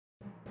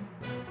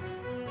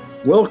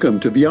Welcome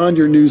to Beyond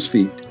Your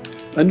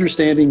Newsfeed,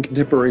 Understanding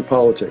Contemporary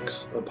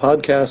Politics, a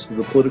podcast of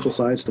the Political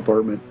Science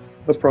Department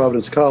of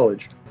Providence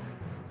College.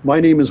 My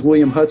name is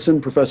William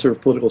Hudson, professor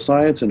of political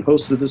science and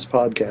host of this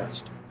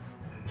podcast.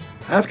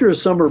 After a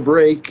summer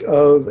break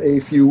of a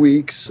few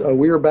weeks,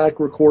 we are back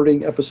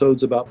recording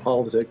episodes about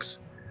politics,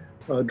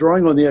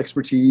 drawing on the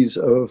expertise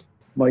of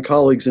my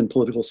colleagues in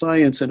political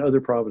science and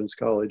other Providence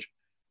College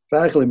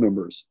faculty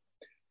members.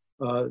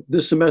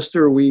 This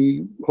semester,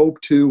 we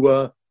hope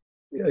to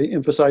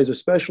emphasize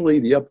especially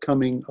the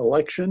upcoming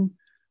election.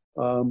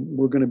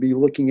 We're going to be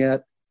looking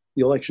at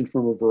the election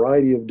from a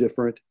variety of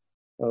different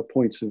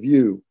points of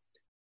view.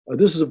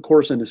 This is, of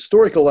course, an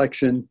historic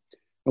election,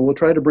 and we'll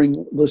try to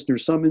bring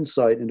listeners some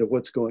insight into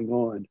what's going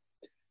on.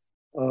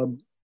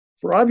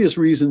 For obvious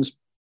reasons,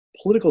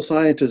 political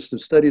scientists have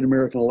studied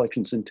American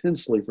elections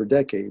intensely for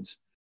decades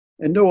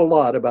and know a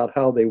lot about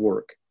how they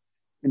work.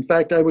 In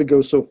fact, I would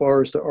go so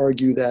far as to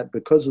argue that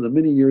because of the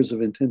many years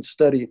of intense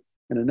study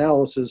and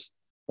analysis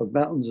of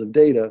mountains of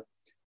data,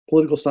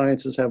 political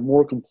sciences have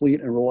more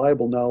complete and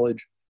reliable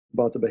knowledge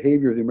about the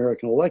behavior of the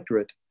American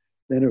electorate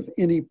than of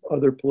any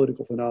other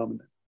political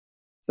phenomenon.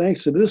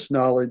 Thanks to this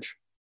knowledge,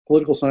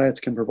 political science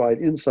can provide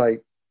insight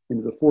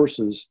into the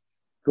forces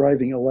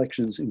driving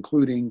elections,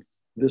 including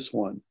this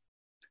one.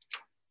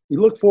 We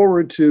look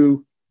forward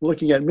to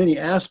looking at many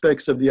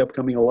aspects of the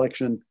upcoming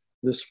election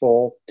this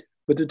fall,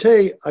 but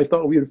today I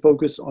thought we would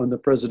focus on the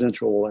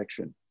presidential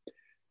election.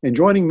 And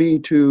joining me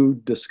to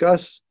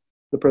discuss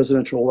the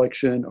presidential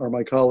election are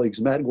my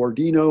colleagues Matt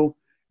Guardino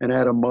and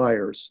Adam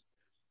Myers.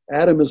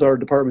 Adam is our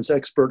department's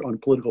expert on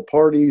political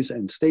parties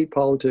and state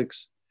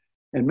politics,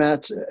 and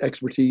Matt's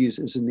expertise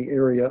is in the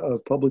area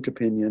of public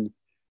opinion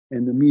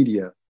and the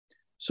media.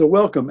 So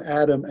welcome,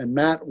 Adam and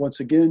Matt,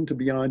 once again to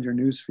Beyond Your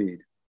Newsfeed.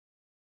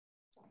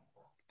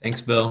 Thanks,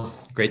 Bill.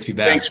 Great to be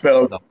back. Thanks,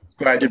 Bill.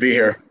 Glad to be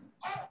here.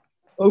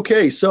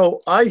 Okay,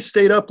 so I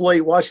stayed up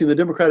late watching the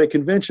Democratic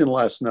Convention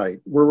last night.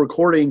 We're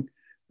recording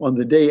on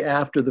the day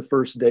after the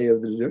first day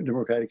of the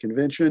Democratic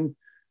Convention.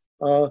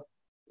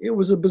 It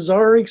was a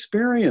bizarre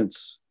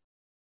experience,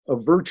 a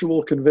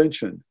virtual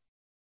convention.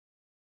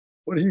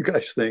 What do you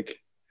guys think?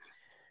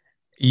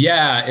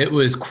 Yeah, it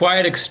was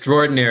quite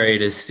extraordinary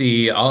to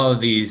see all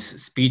of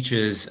these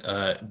speeches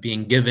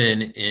being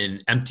given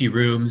in empty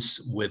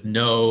rooms with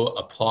no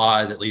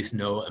applause, at least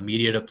no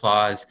immediate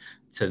applause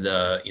to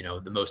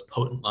the most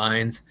potent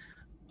lines.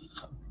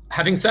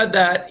 Having said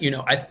that,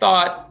 I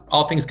thought,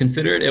 all things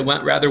considered, it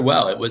went rather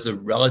well. It was a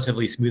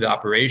relatively smooth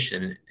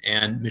operation,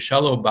 and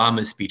Michelle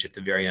Obama's speech at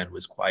the very end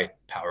was quite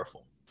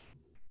powerful.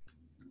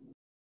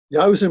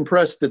 Yeah, I was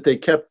impressed that they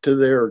kept to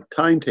their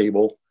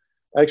timetable.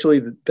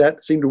 Actually,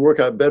 that seemed to work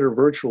out better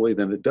virtually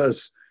than it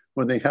does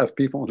when they have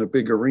people in a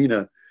big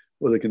arena,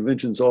 where the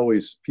conventions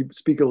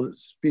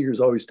speakers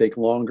always take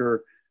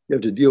longer. You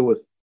have to deal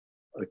with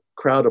a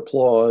crowd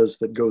applause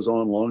that goes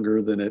on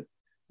longer than it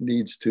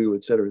needs to,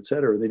 et cetera, et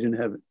cetera. They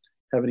didn't have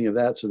any of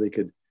that, so they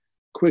could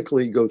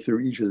quickly go through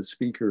each of the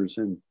speakers,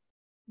 and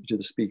each of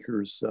the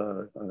speakers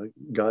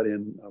got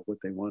in what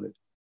they wanted.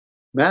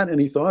 Matt,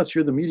 any thoughts?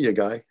 You're the media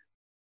guy.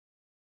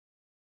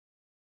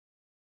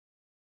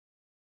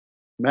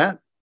 Matt?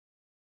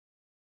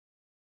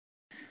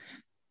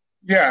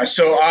 Yeah,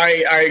 so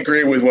I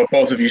agree with what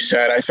both of you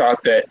said. I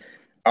thought that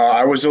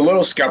I was a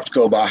little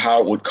skeptical about how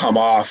it would come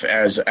off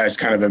as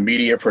kind of a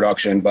media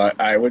production, but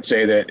I would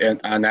say that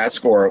on that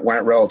score, it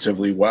went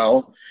relatively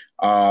well.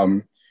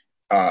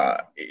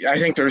 I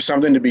think there's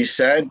something to be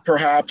said,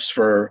 perhaps,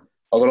 for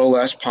a little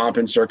less pomp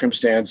and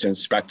circumstance and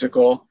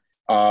spectacle,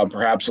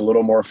 perhaps a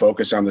little more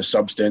focus on the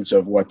substance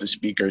of what the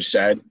speakers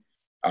said.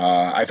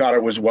 I thought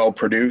it was well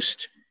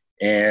produced,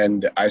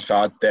 and I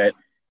thought that,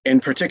 in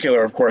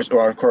particular, of course,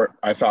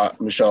 I thought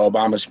Michelle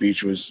Obama's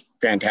speech was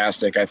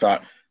fantastic. I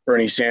thought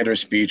Bernie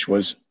Sanders' speech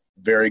was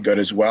very good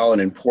as well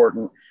and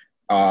important.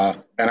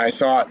 And I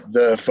thought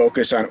the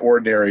focus on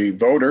ordinary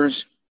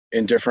voters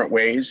in different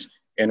ways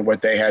and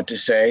what they had to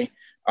say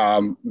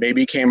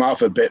maybe came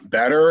off a bit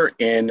better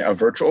in a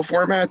virtual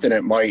format than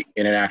it might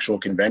in an actual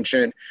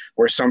convention,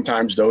 where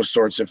sometimes those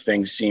sorts of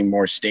things seem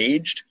more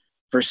staged.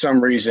 For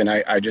some reason,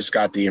 I just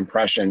got the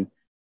impression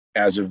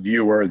as a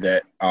viewer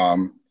that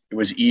it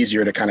was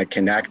easier to kind of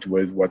connect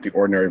with what the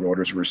ordinary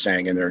voters were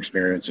saying in their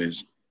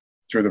experiences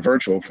through the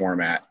virtual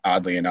format,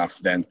 oddly enough,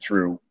 than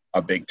through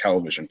a big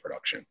television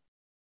production.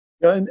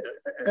 Yeah, and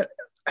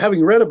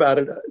having read about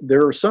it,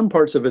 there are some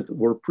parts of it that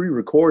were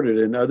pre-recorded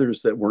and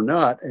others that were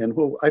not. And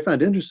what I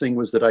found interesting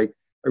was that I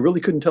really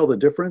couldn't tell the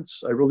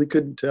difference. I really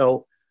couldn't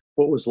tell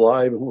what was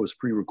live and what was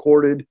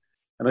pre-recorded.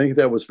 And I think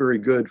that was very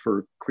good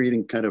for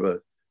creating kind of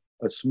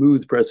a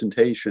smooth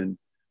presentation.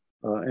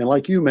 And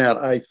like you, Matt,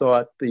 I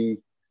thought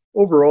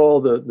overall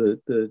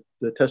the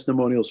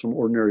testimonials from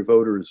ordinary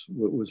voters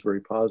was very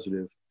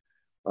positive.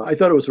 I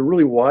thought it was a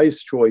really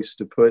wise choice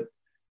to put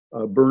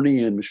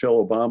Bernie and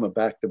Michelle Obama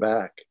back to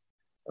back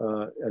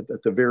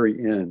at the very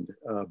end.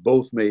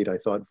 Both made, I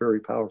thought, very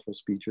powerful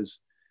speeches.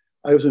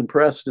 I was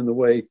impressed in the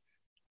way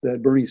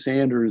that Bernie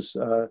Sanders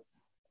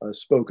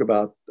spoke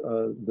about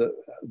the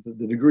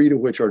degree to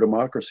which our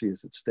democracy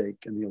is at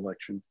stake in the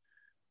election,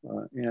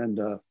 and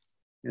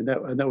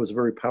that was a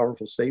very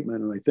powerful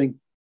statement. And I think,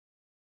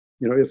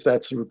 if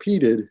that's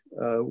repeated,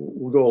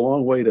 will go a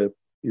long way to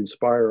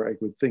inspire, I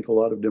would think, a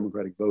lot of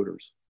Democratic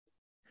voters.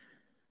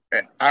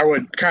 I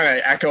would kind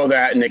of echo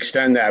that and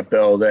extend that,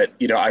 Bill, that,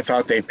 I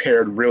thought they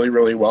paired really,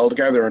 really well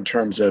together in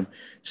terms of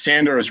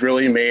Sanders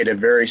really made a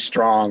very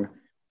strong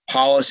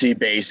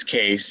policy-based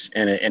case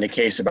in a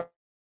case about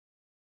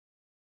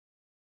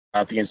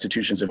the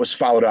institutions. It was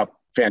followed up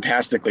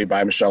fantastically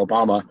by Michelle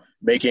Obama,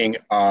 making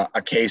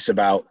a case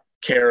about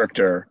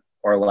character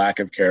or lack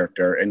of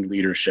character and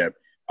leadership.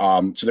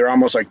 So they're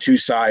almost like two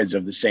sides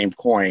of the same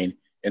coin,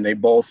 and they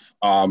both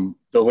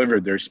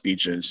delivered their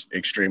speeches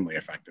extremely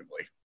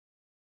effectively.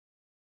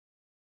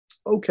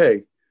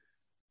 Okay.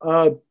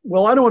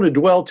 Well, I don't want to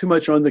dwell too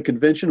much on the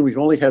convention. We've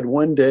only had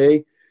one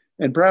day,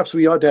 and perhaps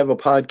we ought to have a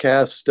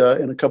podcast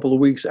in a couple of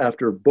weeks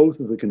after both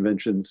of the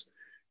conventions,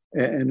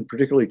 and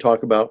particularly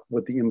talk about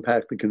what the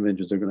impact the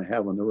conventions are going to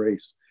have on the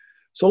race.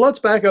 So let's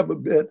back up a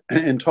bit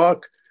and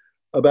talk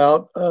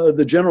about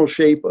the general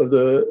shape of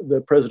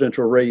the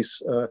presidential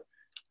race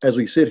as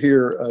we sit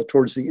here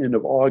towards the end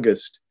of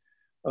August.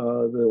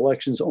 The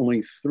election's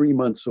only 3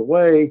 months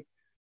away,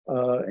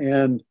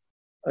 and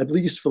at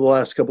least for the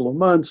last couple of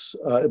months,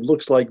 it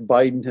looks like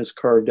Biden has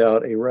carved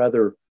out a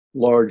rather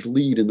large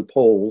lead in the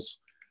polls.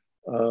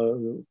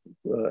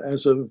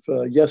 As of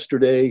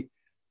yesterday,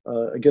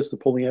 I guess the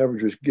polling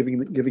average is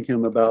giving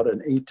him about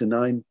an 8 to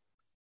 9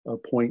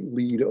 point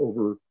lead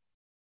over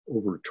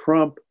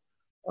Trump.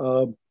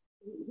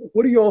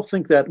 What do you all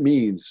think that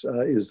means?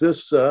 Is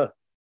this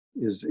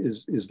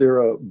is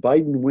there a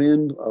Biden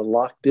win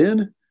locked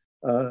in?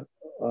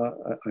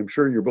 I'm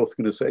sure you're both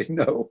going to say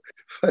no,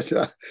 but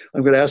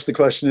I'm going to ask the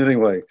question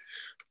anyway.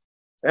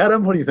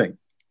 Adam, what do you think?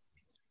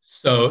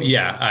 So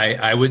yeah,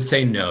 I would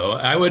say no.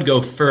 I would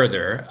go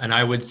further, and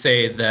I would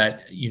say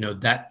that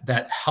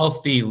that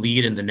healthy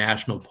lead in the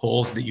national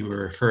polls that you were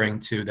referring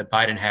to that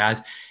Biden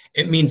has,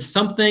 it means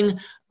something,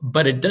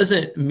 but it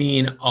doesn't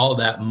mean all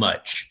that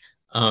much.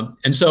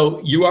 And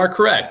so you are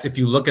correct. If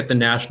you look at the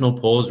national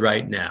polls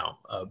right now,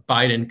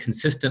 Biden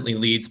consistently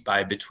leads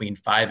by between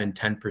 5 and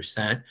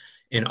 10%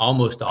 in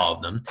almost all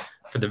of them.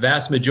 For the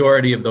vast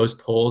majority of those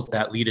polls,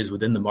 that lead is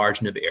within the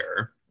margin of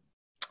error.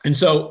 And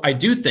so I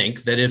do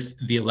think that if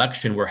the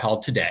election were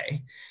held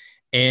today,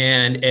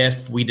 and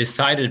if we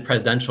decided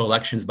presidential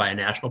elections by a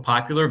national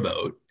popular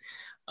vote,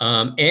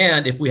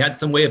 and if we had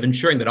some way of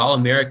ensuring that all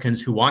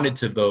Americans who wanted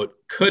to vote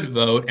could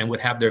vote and would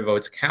have their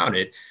votes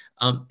counted,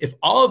 if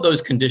all of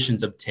those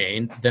conditions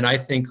obtained, then I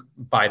think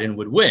Biden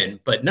would win,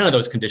 but none of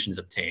those conditions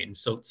obtained.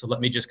 So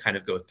let me just kind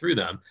of go through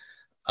them.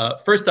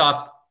 First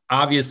off,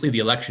 obviously the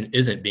election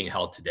isn't being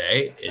held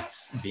today.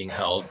 It's being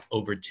held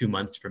over 2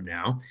 months from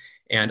now,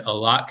 and a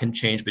lot can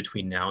change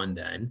between now and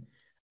then.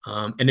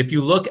 And if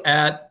you look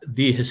at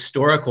the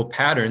historical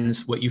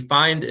patterns, what you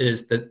find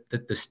is that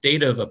the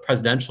state of a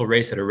presidential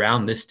race at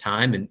around this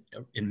time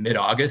in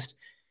mid-August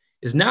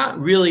is not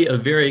really a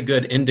very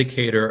good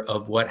indicator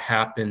of what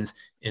happens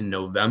in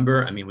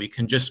November. I mean, we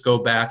can just go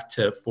back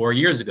to 4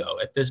 years ago.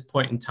 At this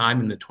point in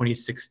time in the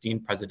 2016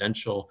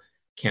 presidential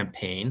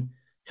campaign,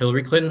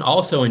 Hillary Clinton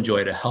also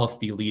enjoyed a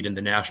healthy lead in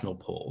the national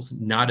polls,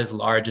 not as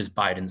large as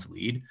Biden's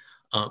lead,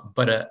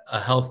 but a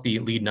healthy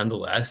lead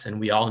nonetheless. And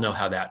we all know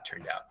how that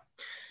turned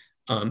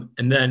out.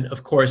 And then,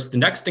 of course, the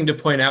next thing to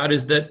point out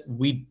is that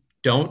we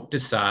don't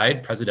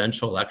decide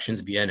presidential elections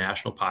via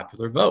national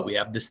popular vote. We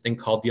have this thing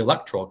called the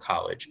Electoral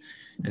College.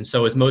 And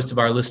so, as most of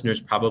our listeners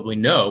probably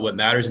know, what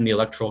matters in the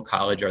Electoral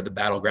College are the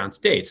battleground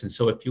states. And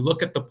so if you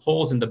look at the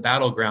polls in the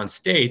battleground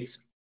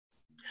states,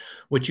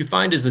 what you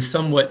find is a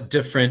somewhat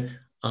different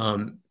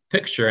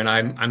picture. And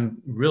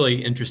I'm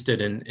really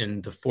interested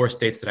in the 4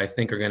 states that I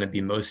think are going to be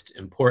most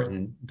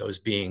important, those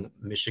being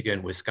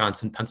Michigan,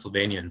 Wisconsin,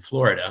 Pennsylvania, and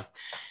Florida.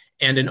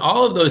 And in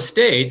all of those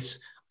states,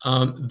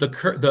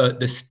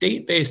 the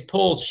state-based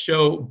polls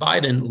show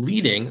Biden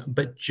leading,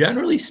 but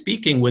generally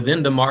speaking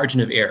within the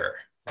margin of error,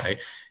 right?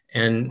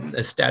 And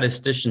as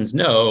statisticians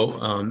know,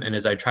 and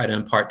as I try to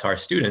impart to our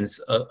students,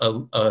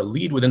 a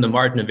lead within the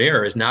margin of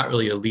error is not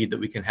really a lead that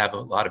we can have a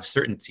lot of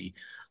certainty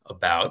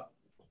about.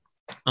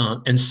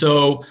 And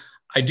so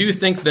I do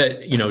think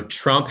that,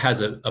 Trump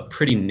has a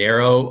pretty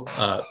narrow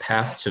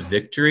path to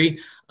victory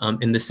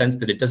in the sense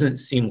that it doesn't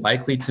seem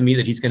likely to me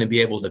that he's going to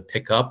be able to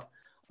pick up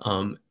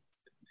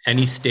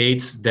any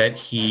states that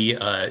he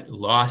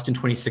lost in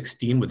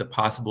 2016, with the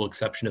possible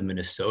exception of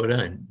Minnesota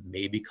and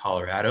maybe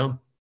Colorado.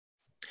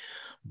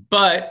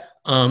 But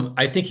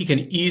I think he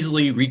can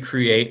easily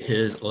recreate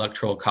his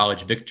Electoral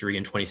College victory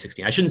in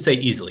 2016. I shouldn't say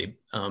easily,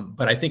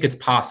 but I think it's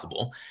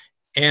possible.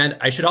 And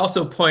I should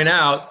also point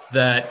out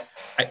that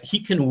he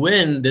can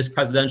win this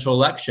presidential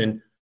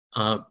election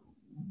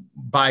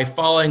by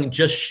falling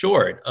just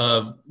short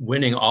of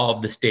winning all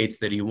of the states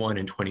that he won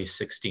in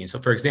 2016. So,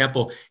 for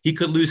example, he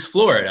could lose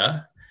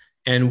Florida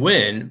and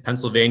win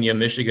Pennsylvania,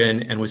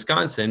 Michigan, and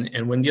Wisconsin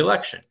and win the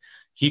election.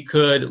 He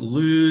could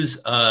lose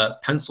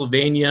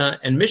Pennsylvania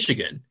and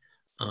Michigan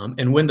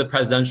and win the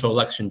presidential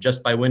election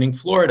just by winning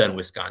Florida and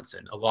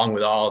Wisconsin, along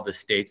with all the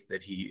states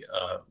that he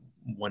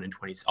won in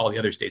all the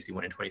other states he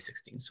won in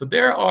 2016. So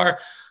there are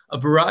a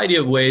variety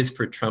of ways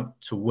for Trump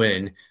to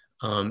win,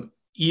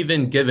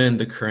 even given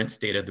the current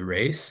state of the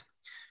race.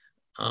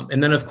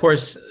 And then, of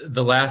course,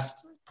 the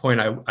last point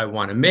I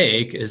want to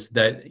make is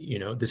that,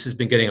 this has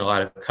been getting a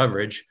lot of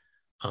coverage,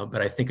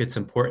 but I think it's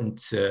important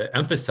to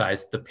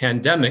emphasize the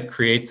pandemic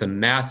creates a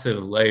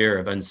massive layer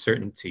of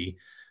uncertainty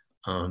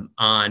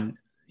on,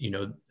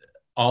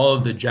 all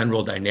of the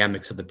general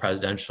dynamics of the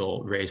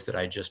presidential race that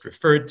I just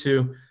referred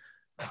to.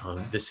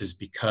 This is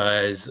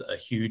because a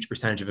huge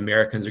percentage of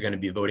Americans are going to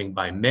be voting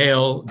by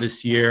mail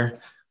this year.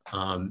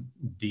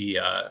 The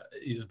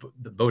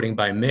voting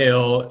by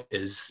mail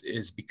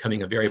is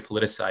becoming a very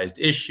politicized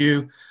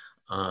issue,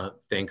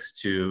 thanks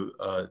to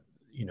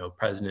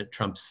President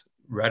Trump's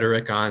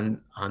rhetoric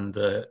on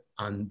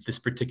this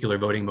particular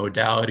voting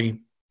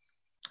modality.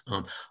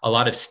 A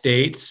lot of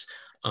states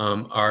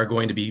are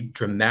going to be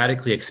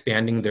dramatically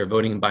expanding their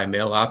voting by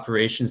mail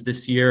operations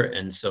this year,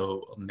 and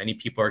so many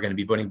people are going to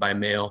be voting by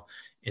mail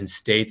in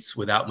states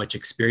without much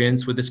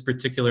experience with this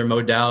particular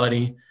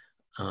modality.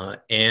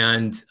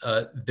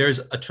 There's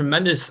a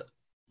tremendous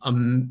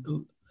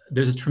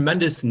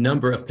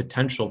number of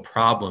potential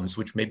problems,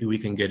 which maybe we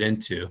can get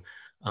into,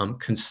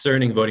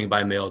 concerning voting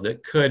by mail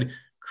that could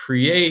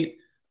create,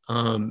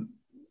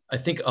 I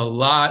think, a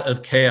lot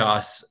of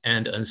chaos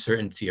and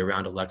uncertainty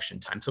around election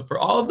time. So for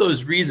all of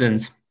those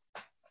reasons,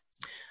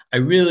 I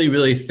really,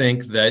 really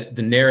think that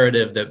the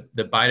narrative that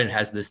Biden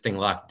has this thing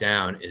locked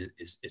down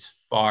is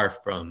far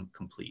from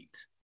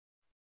complete.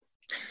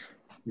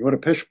 You want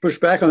to push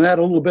back on that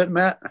a little bit,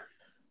 Matt?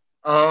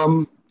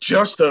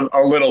 Just a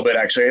little bit,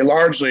 actually. I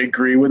largely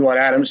agree with what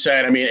Adam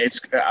said. I mean,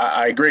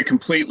 I agree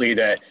completely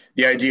that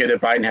the idea that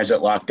Biden has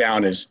it locked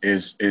down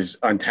is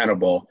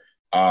untenable.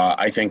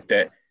 I think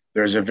that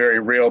there's a very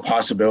real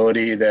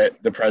possibility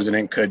that the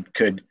president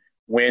could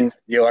win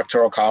the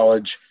Electoral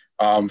College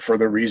for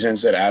the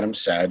reasons that Adam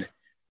said.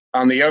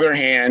 On the other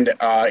hand,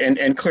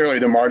 and clearly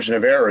the margin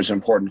of error is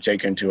important to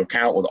take into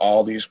account with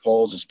all these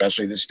polls,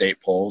 especially the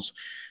state polls.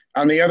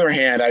 On the other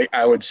hand,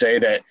 I would say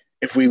that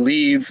if we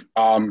leave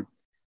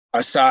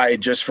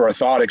aside, just for a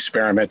thought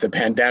experiment, the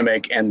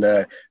pandemic and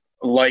the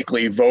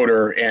likely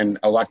voter and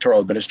electoral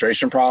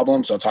administration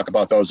problems, I'll talk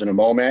about those in a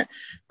moment,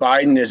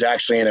 Biden is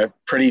actually in a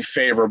pretty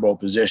favorable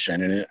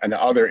position. And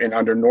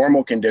under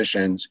normal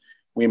conditions,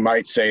 we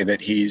might say that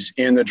he's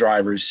in the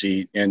driver's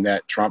seat and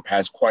that Trump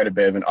has quite a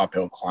bit of an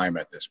uphill climb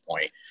at this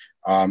point.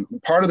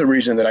 Part of the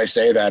reason that I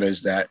say that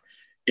is that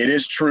it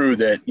is true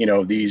that,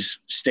 these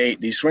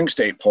swing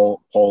state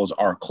polls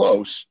are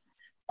close,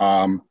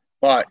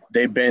 but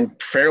they've been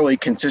fairly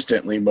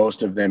consistently,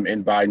 most of them,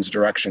 in Biden's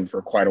direction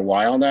for quite a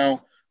while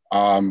now.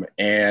 What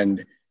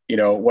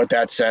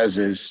that says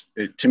is,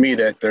 to me,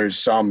 that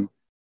there's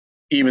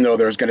even though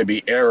there's going to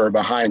be error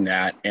behind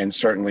that, and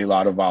certainly a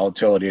lot of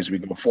volatility as we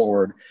go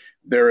forward,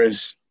 there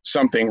is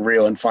something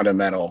real and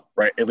fundamental,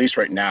 right, at least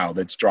right now,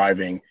 that's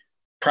driving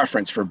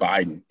preference for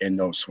Biden in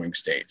those swing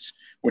states,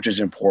 which is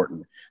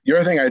important. The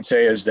other thing I'd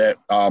say is that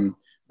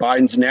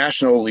Biden's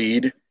national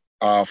lead,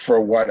 for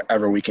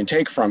whatever we can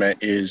take from it,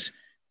 is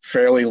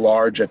fairly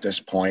large at this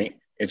point.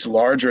 It's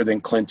larger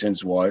than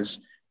Clinton's was.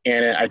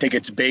 And I think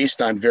it's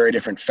based on very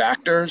different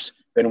factors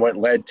than what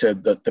led to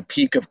the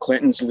peak of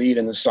Clinton's lead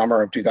in the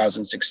summer of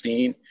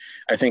 2016.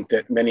 I think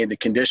that many of the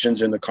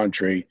conditions in the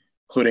country,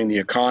 including the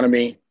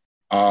economy,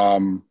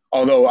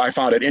 although I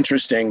found it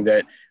interesting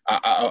that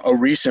a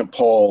recent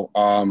poll,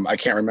 I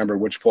can't remember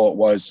which poll it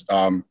was,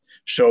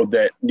 showed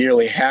that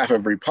nearly half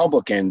of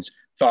Republicans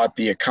thought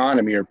the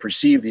economy or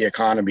perceived the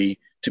economy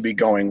to be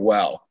going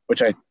well,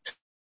 which it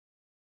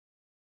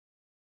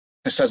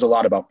says a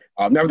lot about.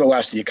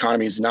 Nevertheless, the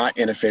economy is not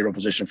in a favorable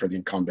position for the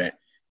incumbent.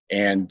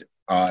 And,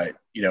 I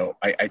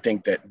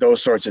think that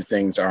those sorts of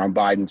things are on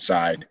Biden's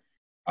side,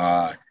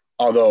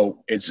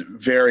 although it's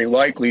very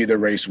likely the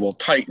race will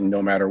tighten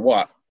no matter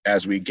what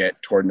as we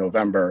get toward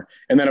November.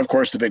 And then, of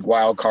course, the big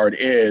wild card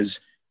is,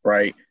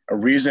 right, a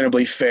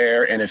reasonably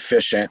fair and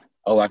efficient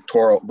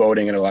electoral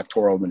voting and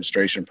electoral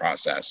administration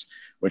process,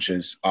 which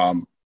is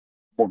going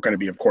to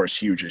be, of course,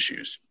 huge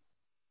issues.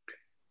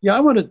 Yeah, I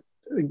want to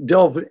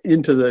delve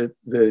into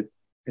the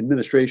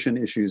administration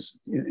issues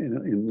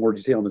in more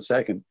detail in a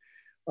second.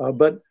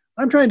 But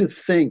I'm trying to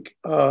think,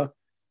 how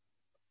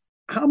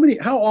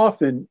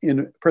often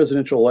in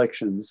presidential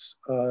elections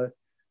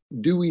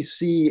do we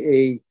see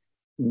a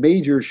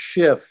major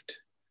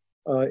shift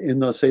in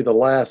the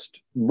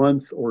last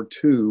month or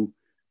two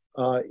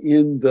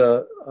in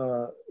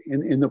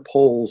the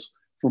polls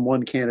from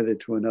one candidate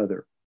to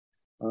another?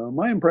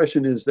 My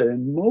impression is that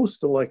in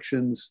most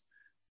elections,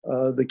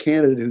 the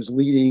candidate who's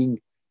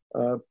leading,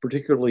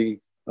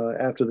 particularly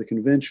after the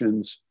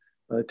conventions,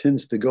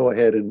 tends to go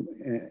ahead and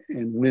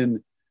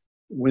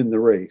win the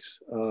race.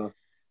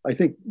 I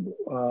think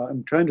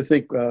I'm trying to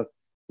think.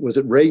 Was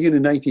it Reagan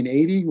in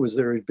 1980? Was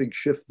there a big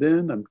shift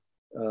then?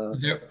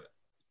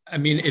 I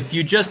mean, if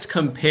you just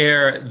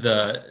compare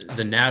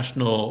the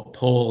national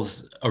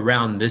polls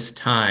around this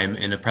time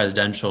in a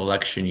presidential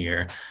election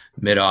year,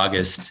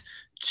 mid-August,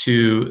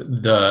 to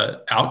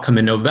the outcome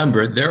in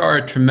November, there are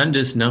a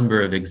tremendous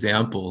number of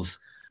examples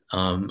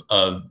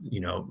of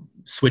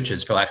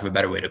switches, for lack of a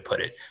better way to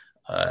put it.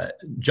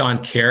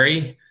 John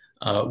Kerry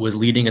was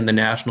leading in the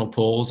national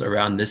polls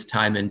around this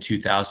time in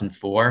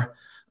 2004.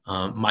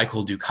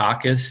 Michael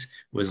Dukakis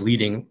was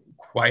leading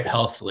quite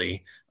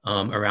healthily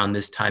around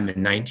this time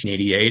in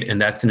 1988. And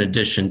that's in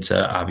addition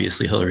to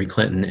obviously Hillary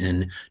Clinton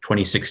in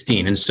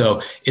 2016. And so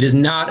it is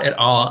not at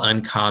all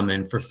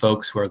uncommon for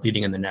folks who are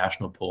leading in the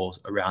national polls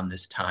around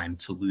this time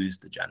to lose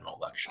the general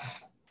election.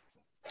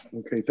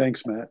 Okay,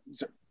 thanks, Matt.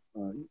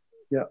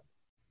 Yeah.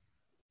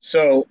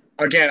 So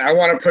again, I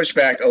want to push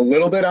back a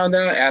little bit on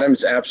that.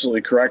 Adam's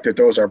absolutely correct that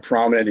those are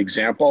prominent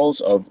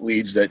examples of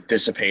leads that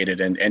dissipated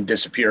and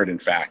disappeared, in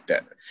fact.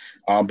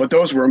 But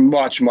those were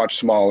much, much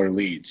smaller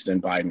leads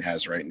than Biden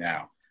has right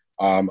now.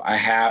 I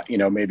have,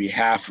 maybe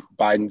half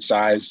Biden's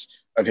size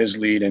of his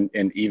lead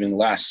and even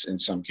less in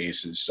some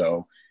cases.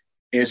 So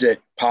is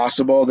it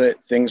possible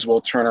that things will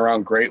turn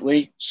around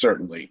greatly?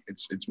 Certainly,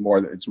 it's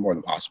more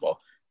than possible.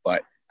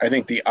 But I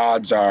think the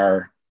odds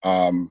are,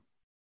 I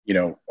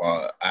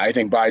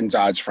think Biden's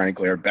odds,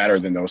 frankly, are better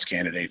than those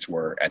candidates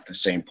were at the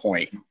same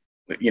point,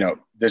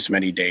 this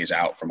many days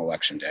out from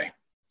Election Day.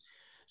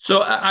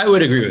 So I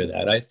would agree with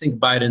that. I think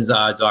Biden's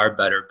odds are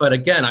better. But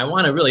again, I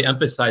want to really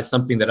emphasize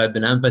something that I've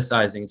been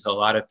emphasizing to a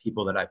lot of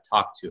people that I've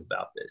talked to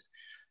about this.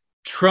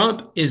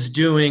 Trump is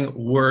doing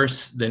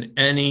worse than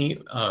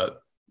any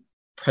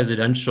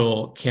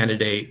presidential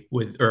candidate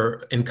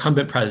or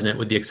incumbent president,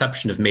 with the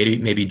exception of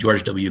maybe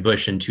George W.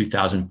 Bush in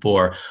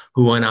 2004,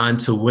 who went on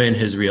to win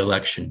his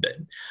reelection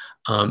bid.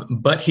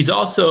 But he's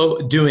also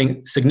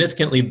doing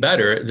significantly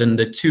better than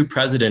the two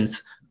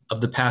presidents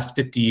of the past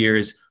 50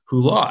 years who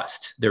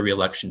lost their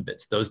reelection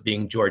bids, those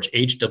being George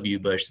H.W.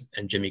 Bush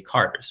and Jimmy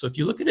Carter. So if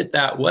you look at it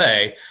that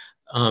way,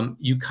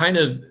 you kind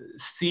of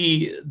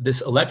see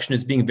this election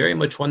as being very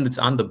much one that's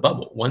on the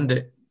bubble, one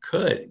that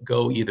could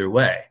go either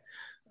way.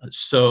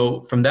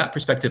 So from that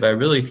perspective, I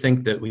really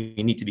think that we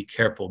need to be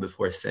careful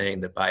before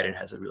saying that Biden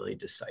has a really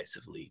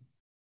decisive lead.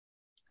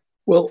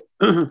 Well,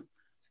 do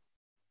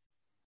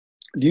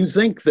you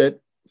think that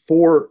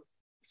for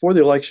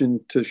the election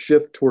to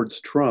shift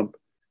towards Trump,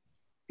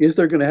 is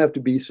there going to have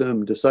to be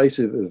some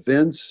decisive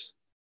events?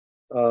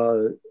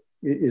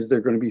 Is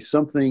there going to be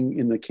something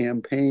in the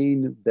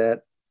campaign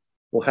that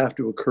will have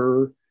to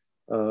occur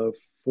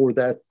for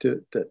that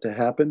to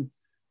happen?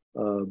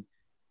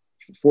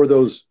 For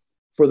those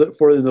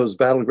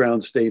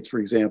battleground states, for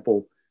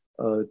example,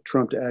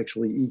 Trump to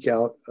actually eke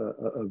out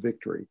a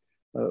victory,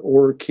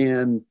 or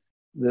can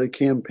the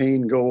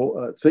campaign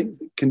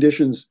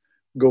conditions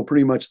go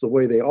pretty much the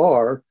way they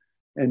are,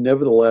 and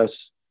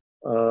nevertheless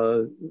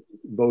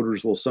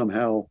voters will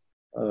somehow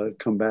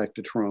come back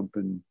to Trump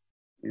and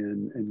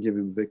give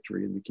him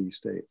victory in the key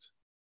states?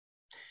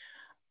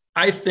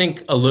 I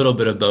think a little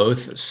bit of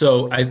both.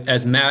 So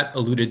as Matt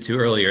alluded to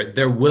earlier,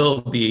 there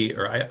will be,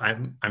 or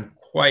I'm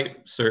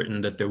quite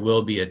certain that there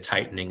will be a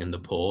tightening in the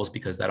polls,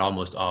 because that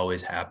almost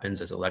always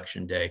happens as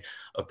Election Day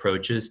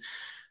approaches.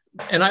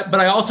 But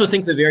I also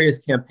think the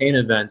various campaign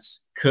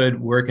events could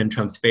work in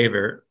Trump's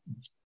favor.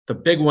 The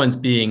big ones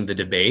being the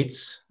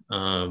debates,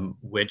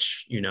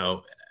 which,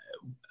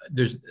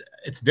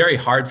 it's very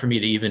hard for me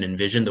to even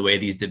envision the way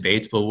these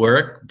debates will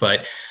work.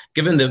 But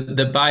given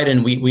the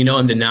Biden, we know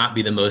him to not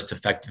be the most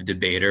effective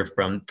debater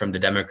from the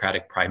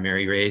Democratic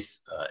primary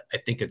race. I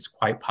think it's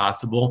quite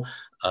possible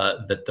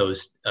that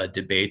those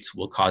debates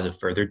will cause a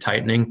further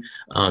tightening.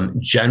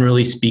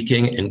 Generally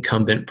speaking,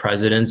 incumbent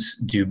presidents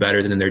do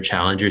better than their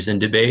challengers in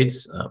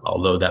debates,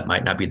 although that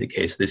might not be the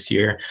case this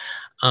year.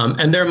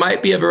 And there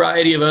might be a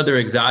variety of other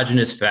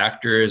exogenous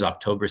factors,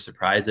 October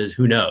surprises,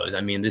 who knows?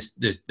 I mean,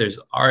 there's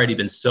already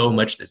been so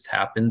much that's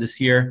happened this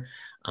year.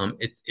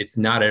 It's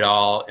not at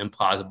all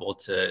implausible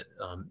to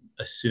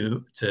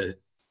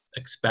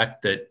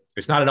expect that,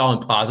 it's not at all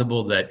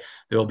implausible that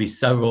there will be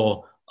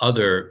several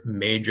other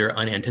major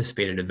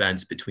unanticipated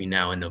events between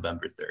now and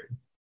November 3rd.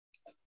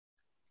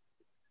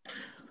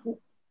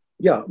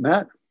 Yeah,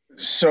 Matt?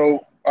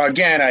 So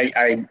again,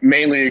 I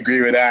mainly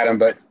agree with Adam,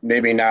 but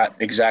maybe not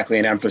exactly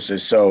an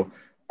emphasis. So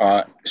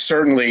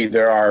certainly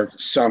there are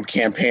some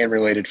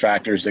campaign-related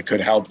factors that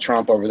could help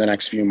Trump over the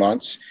next few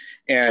months,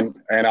 and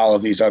all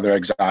of these other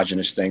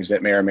exogenous things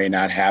that may or may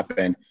not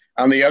happen.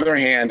 On the other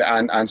hand,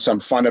 on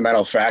some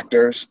fundamental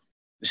factors,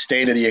 the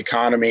state of the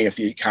economy, if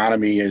the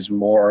economy is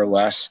more or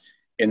less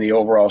in the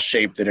overall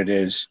shape that it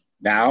is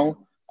now,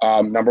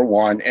 number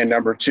one, and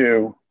number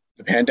two,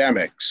 the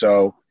pandemic.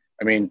 So,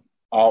 I mean,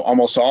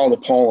 almost all the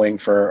polling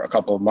for a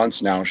couple of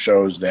months now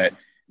shows that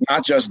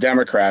not just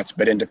Democrats,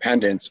 but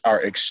independents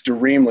are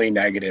extremely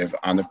negative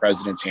on the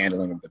president's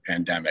handling of the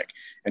pandemic.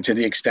 And to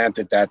the extent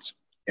that that's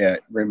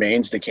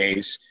remains the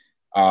case,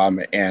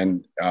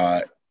 and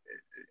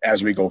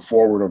as we go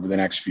forward over the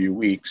next few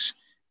weeks,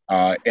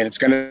 and it's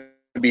going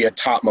to be a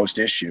topmost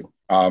issue.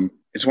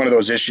 It's one of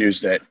those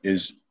issues that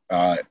is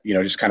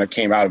just kind of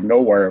came out of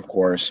nowhere, of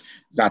course.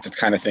 It's not the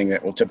kind of thing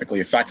that will typically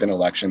affect an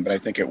election, but I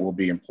think it will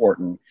be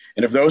important.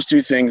 And if those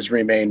two things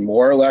remain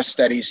more or less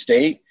steady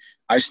state,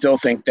 I still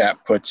think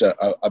that puts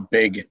a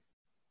big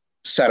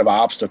set of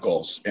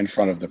obstacles in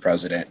front of the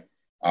president,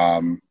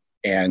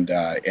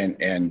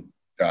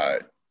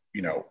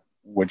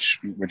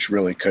 which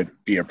really could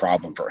be a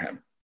problem for him.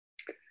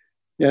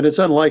 Yeah, and it's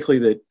unlikely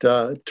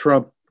that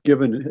Trump,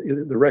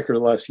 given the record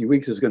of the last few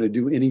weeks, is going to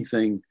do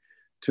anything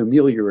to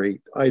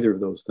ameliorate either of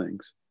those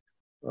things.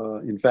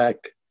 In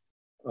fact,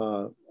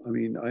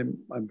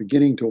 I'm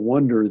beginning to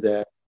wonder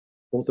that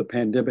both the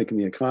pandemic and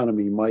the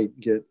economy might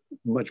get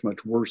much,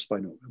 much worse by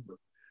November.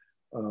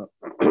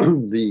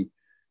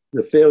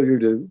 The failure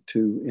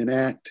to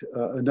enact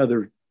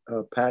another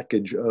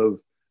package of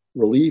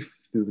relief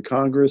through the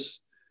Congress,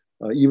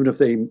 even if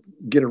they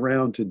get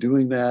around to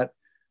doing that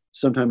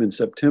sometime in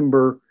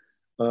September,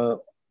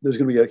 there's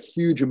going to be a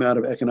huge amount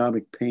of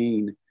economic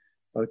pain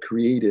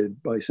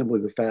created by simply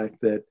the fact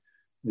that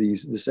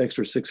this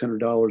extra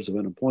 $600 of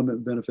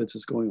unemployment benefits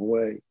is going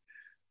away.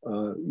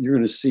 You're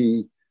going to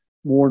see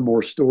more and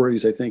more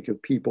stories, I think,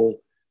 of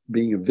people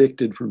being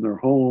evicted from their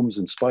homes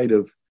in spite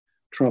of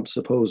Trump's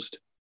supposed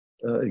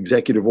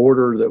executive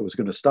order that was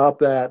going to stop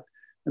that,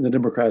 and the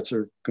Democrats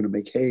are going to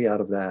make hay out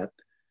of that.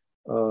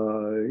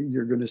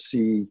 You're going to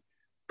see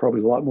probably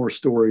a lot more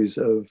stories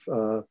of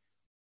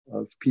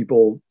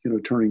people,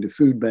 turning to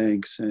food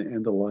banks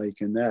and the like,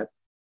 and that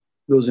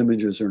those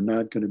images are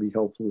not going to be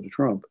helpful to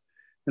Trump.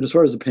 And as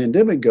far as the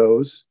pandemic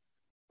goes,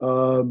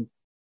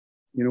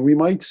 we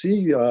might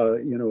see, a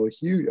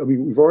huge.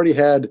 We've already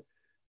had,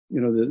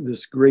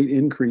 this great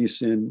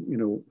increase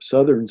in,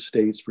 southern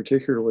states,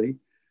 particularly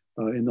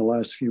in the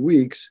last few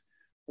weeks.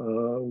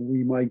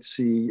 We might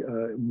see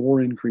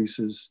more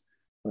increases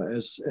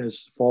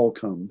as fall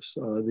comes.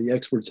 The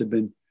experts have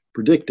been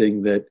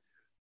predicting that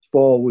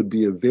fall would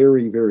be a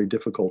very, very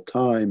difficult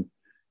time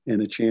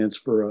and a chance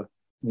for a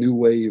new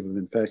wave of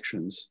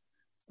infections.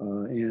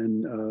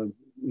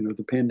 If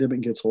the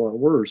pandemic gets a lot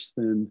worse,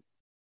 then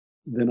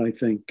I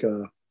think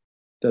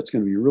that's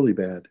going to be really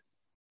bad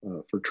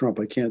for Trump.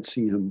 I can't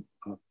see him.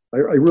 I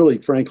really,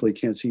 frankly,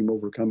 can't see him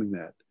overcoming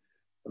that.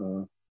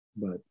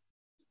 But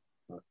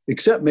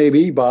except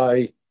maybe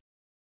by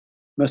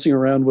messing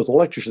around with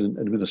election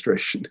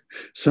administration.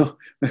 So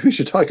maybe we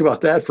should talk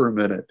about that for a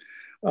minute.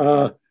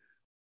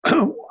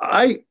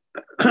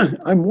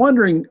 I'm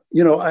wondering,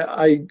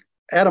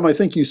 Adam, I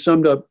think you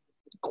summed up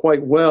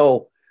quite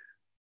well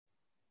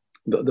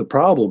the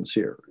problems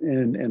here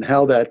and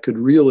how that could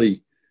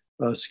really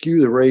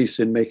skew the race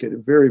and make it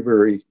very,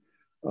 very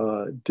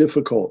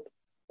difficult.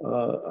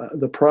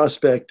 The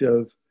prospect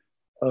of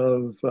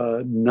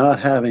not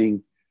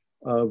having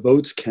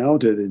votes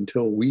counted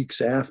until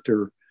weeks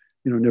after,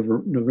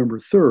 November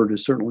 3rd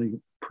is certainly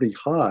pretty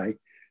high,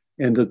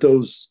 and that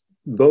those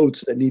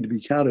votes that need to be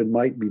counted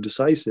might be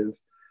decisive,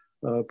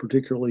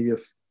 particularly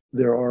if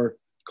there are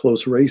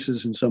close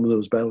races in some of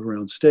those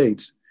battleground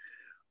states.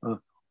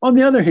 On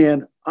the other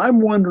hand, I'm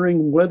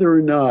wondering whether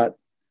or not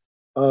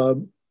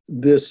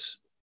this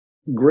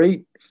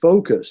great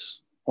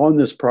focus on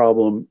this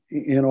problem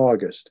in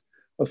August,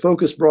 a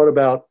focus brought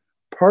about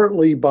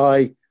partly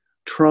by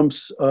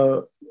Trump's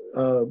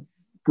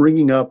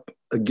bringing up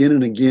again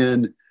and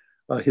again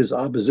his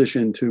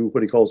opposition to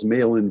what he calls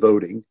mail-in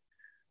voting,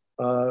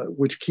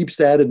 which keeps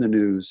that in the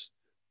news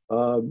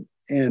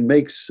and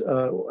makes,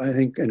 I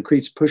think, and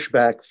creates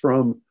pushback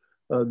from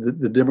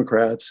the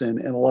Democrats and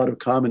a lot of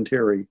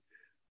commentary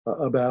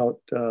about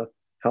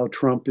how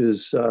Trump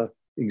is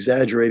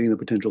exaggerating the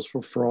potentials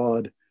for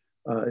fraud,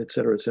 et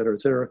cetera, et cetera,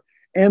 et cetera.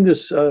 And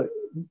this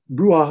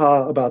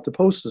brouhaha about the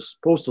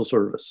Postal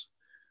Service,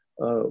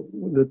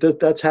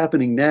 that's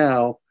happening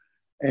now,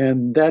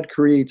 and that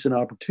creates an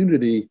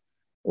opportunity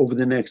over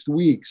the next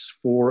weeks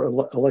for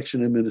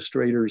election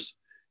administrators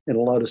in a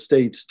lot of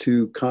states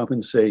to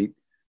compensate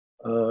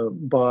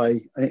and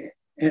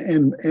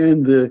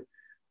the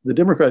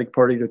Democratic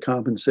Party to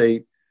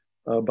compensate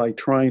by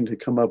trying to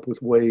come up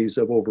with ways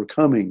of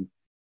overcoming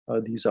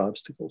these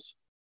obstacles.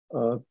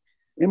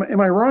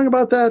 Am I wrong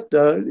about that?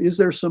 Is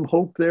there some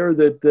hope there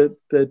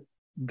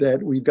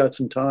that we've got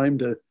some time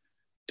to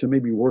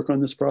maybe work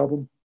on this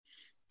problem?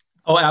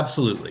 Oh,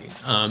 absolutely.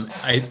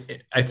 I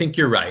think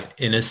you're right.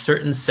 In a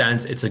certain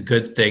sense, it's a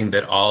good thing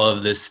that all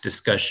of this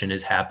discussion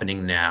is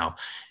happening now.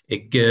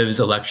 It gives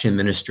election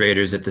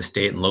administrators at the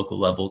state and local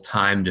level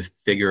time to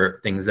figure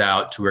things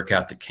out, to work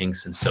out the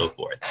kinks and so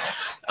forth.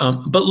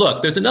 But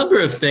look, there's a number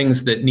of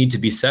things that need to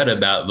be said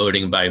about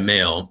voting by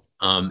mail,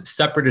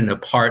 separate and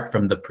apart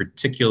from the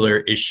particular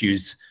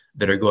issues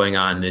that are going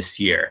on this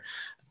year.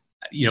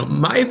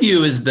 My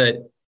view is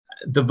that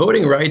the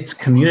voting rights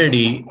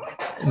community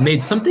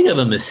made something of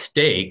a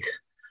mistake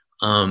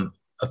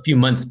a few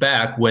months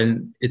back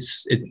when it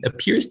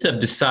appears to have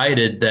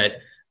decided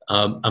that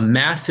a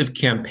massive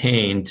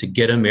campaign to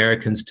get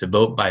Americans to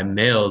vote by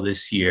mail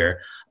this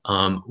year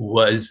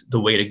was the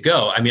way to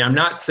go. I mean, I'm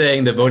not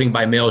saying that voting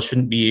by mail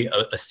shouldn't be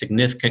a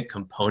significant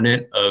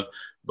component of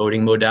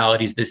voting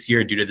modalities this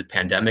year due to the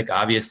pandemic.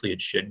 Obviously,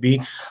 it should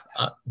be.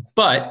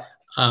 But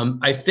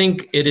I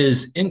think it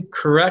is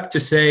incorrect to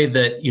say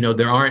that,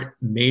 there aren't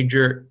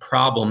major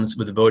problems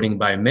with voting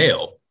by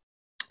mail.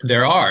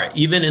 There are,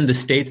 even in the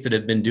states that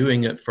have been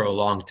doing it for a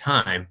long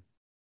time,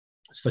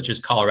 such as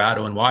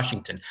Colorado and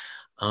Washington.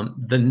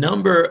 The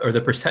number or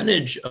the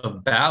percentage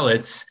of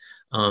ballots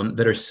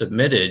that are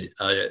submitted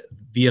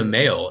via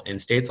mail in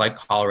states like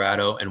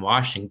Colorado and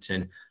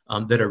Washington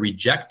that are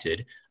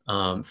rejected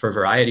for a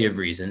variety of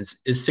reasons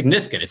is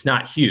significant. It's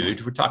not huge.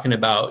 We're talking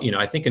about,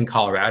 I think in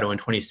Colorado in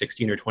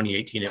 2016 or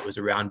 2018, it was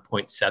around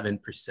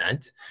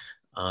 0.7%.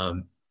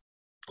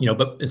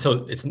 But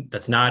so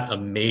that's not a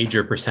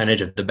major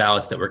percentage of the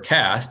ballots that were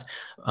cast.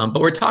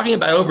 But we're talking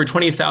about over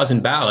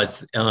 20,000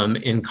 ballots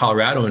in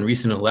Colorado in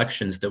recent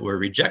elections that were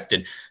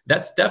rejected.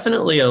 That's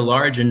definitely a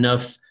large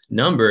enough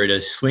number to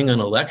swing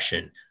an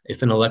election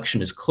if an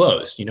election is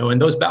closed,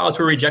 and those ballots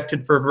were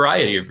rejected for a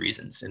variety of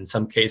reasons. In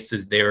some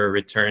cases, they were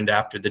returned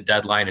after the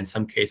deadline. In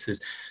some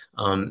cases,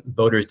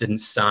 voters didn't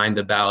sign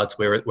the ballots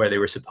where they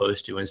were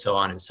supposed to, and so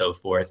on and so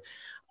forth.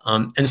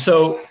 And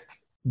so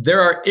there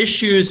are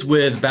issues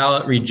with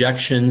ballot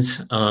rejections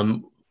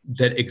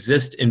that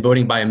exist in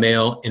voting by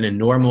mail in a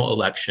normal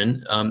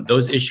election.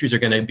 Those issues are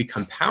going to be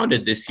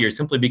compounded this year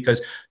simply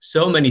because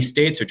so many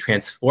states are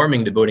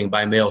transforming to voting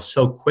by mail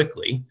so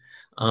quickly.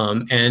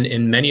 And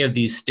in many of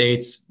these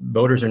states,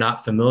 voters are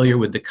not familiar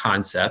with the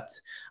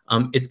concept.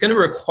 It's going to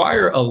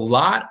require a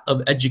lot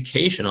of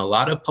education, a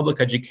lot of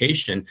public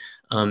education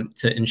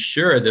to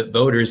ensure that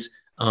voters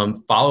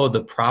follow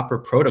the proper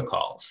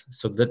protocols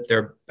so that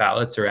their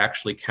ballots are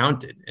actually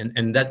counted.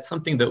 And that's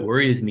something that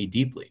worries me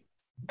deeply.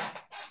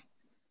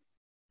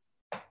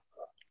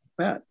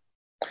 Matt.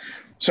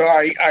 So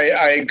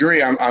I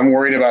agree. I'm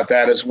worried about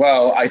that as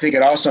well. I think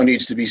it also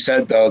needs to be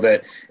said, though,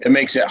 that it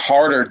makes it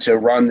harder to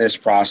run this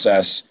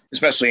process,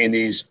 especially in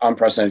these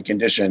unprecedented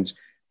conditions,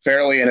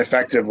 fairly and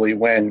effectively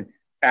when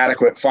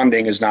adequate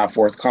funding is not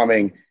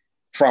forthcoming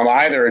from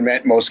either,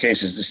 in most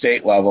cases, the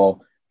state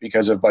level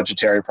because of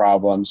budgetary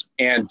problems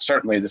and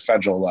certainly the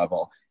federal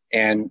level.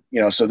 And,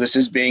 so this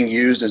is being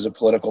used as a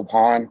political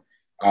pawn,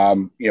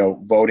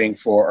 voting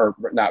for, or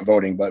not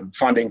voting, but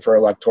funding for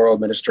electoral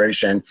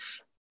administration.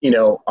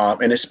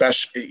 And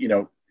especially,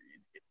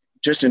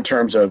 just in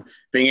terms of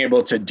being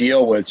able to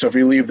deal with, so if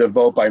we leave the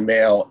vote by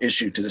mail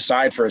issue to the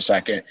side for a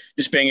second,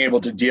 just being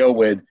able to deal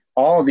with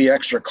all of the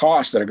extra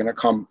costs that are going to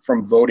come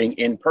from voting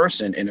in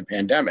person in a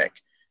pandemic,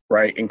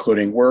 right?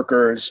 Including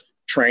workers,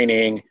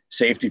 training,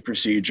 safety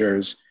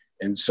procedures.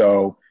 And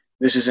so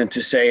this isn't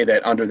to say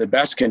that under the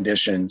best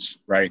conditions,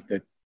 right,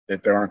 that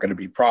there aren't going to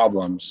be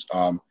problems.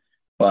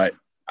 But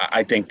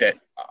I think that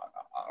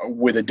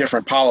with a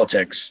different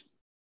politics,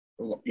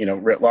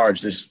 writ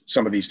large,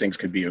 some of these things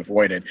could be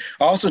avoided.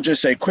 I'll also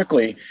just say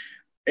quickly,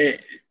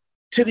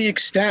 to the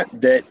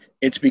extent that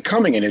it's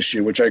becoming an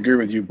issue, which I agree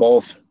with you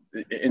both,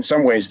 in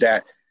some ways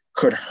that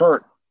could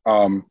hurt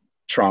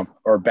Trump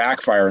or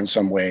backfire in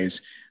some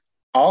ways,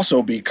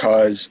 also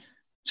because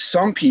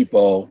some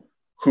people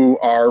who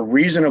are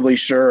reasonably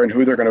sure in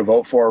who they're going to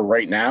vote for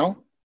right now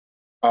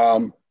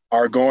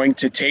are going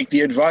to take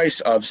the advice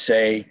of,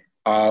 say,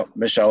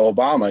 Michelle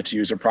Obama, to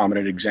use a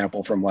prominent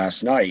example from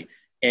last night,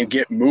 and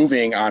get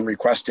moving on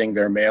requesting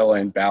their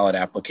mail-in ballot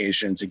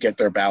applications to get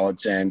their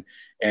ballots in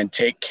and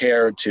take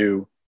care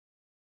to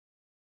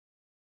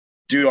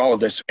do all of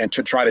this and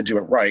to try to do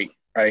it right?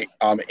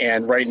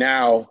 And right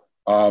now,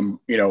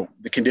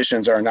 the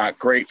conditions are not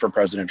great for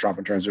President Trump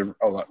in terms of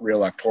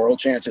re-electoral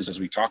chances, as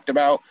we talked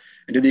about.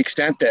 And to the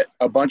extent that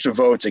a bunch of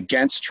votes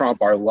against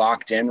Trump are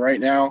locked in right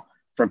now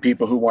from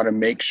people who want to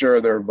make sure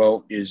their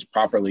vote is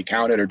properly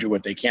counted or do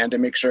what they can to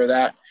make sure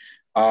that,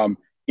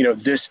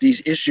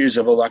 these issues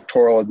of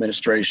electoral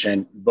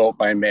administration, vote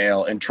by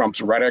mail, and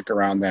Trump's rhetoric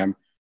around them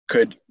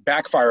could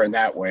backfire in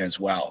that way as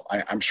well.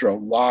 I'm sure a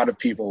lot of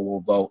people will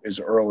vote as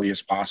early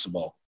as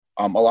possible.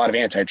 A lot of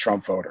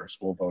anti-Trump voters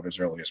will vote as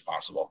early as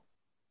possible.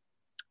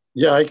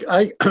 Yeah,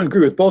 I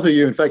agree with both of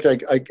you. In fact,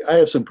 I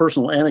have some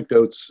personal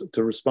anecdotes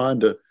to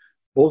respond to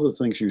both of the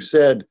things you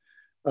said.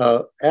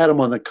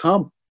 Adam, on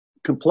the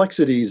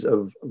complexities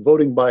of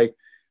voting by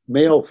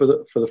mail for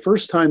the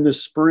first time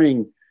this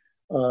spring,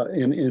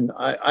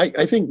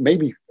 I think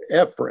maybe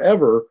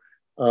forever,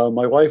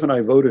 my wife and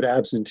I voted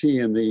absentee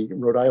in the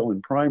Rhode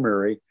Island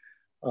primary.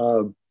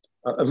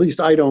 At least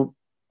I don't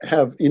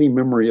have any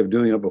memory of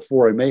doing it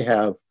before. I may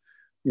have,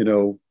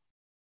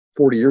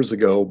 40 years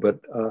ago, but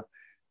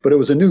it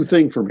was a new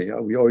thing for me.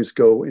 We always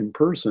go in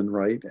person,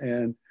 right?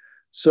 And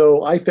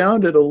so I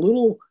found it a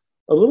little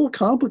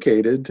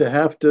complicated to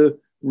have to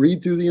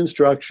read through the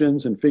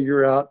instructions and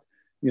figure out,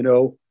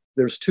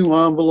 there's 2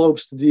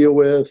 envelopes to deal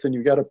with, and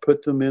you got to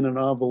put them in an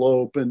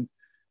envelope and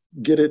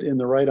get it in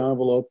the right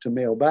envelope to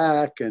mail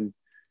back, and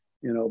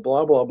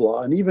blah blah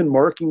blah. And even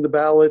marking the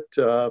ballot,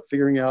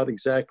 figuring out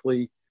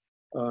exactly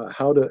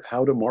how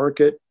to mark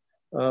it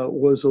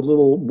was a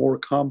little more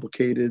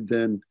complicated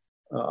than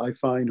I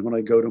find when I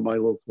go to my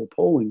local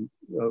polling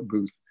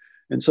booth.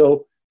 And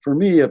so, for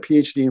me, a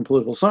PhD in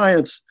political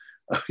science,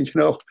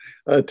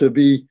 to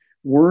be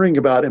worrying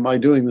about, am I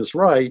doing this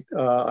right?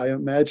 I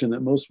imagine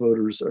that most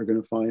voters are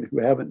going to find, who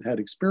haven't had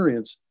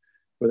experience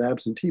with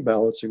absentee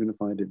ballots, are going to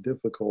find it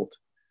difficult.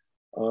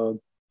 But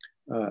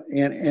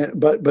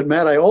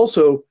Matt, I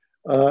also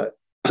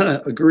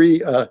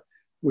agree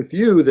with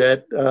you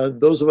that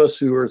those of us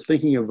who are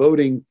thinking of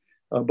voting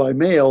by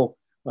mail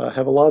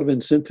have a lot of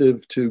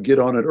incentive to get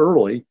on it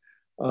early.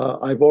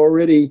 I've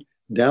already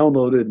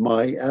downloaded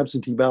my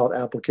absentee ballot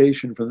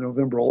application for the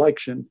November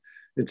election.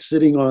 It's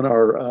sitting on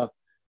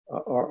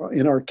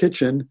in our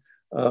kitchen,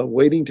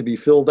 waiting to be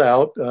filled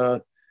out.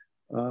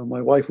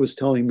 My wife was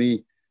telling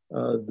me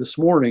this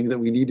morning that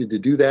we needed to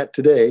do that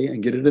today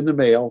and get it in the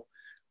mail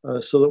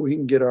so that we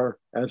can get our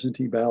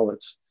absentee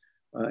ballots.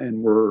 And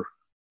we're,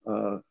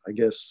 I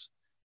guess,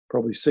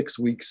 probably 6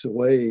 weeks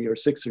away, or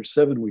 6 or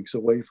 7 weeks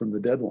away from the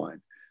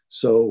deadline.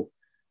 So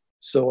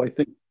I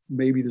think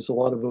maybe there's a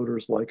lot of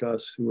voters like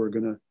us who are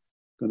going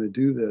to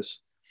do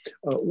this.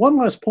 One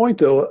last point,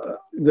 though,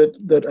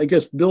 that I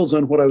guess builds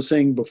on what I was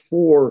saying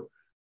before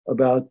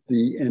about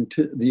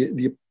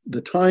the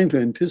time to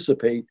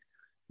anticipate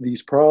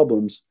these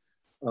problems.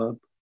 I'm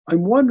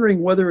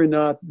wondering whether or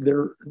not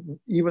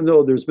even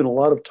though there's been a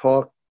lot of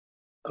talk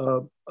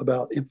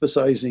about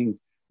emphasizing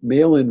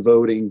mail-in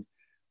voting,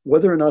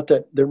 whether or not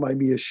that there might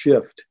be a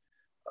shift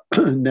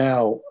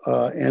now,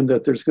 and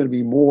that there's going to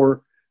be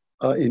more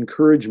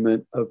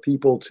encouragement of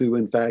people to,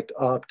 in fact,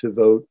 opt to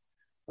vote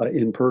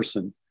in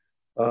person.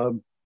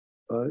 In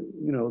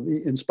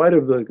spite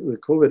of the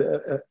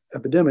COVID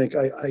epidemic,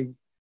 I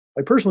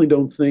personally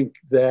don't think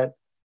that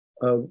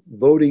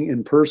voting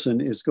in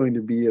person is going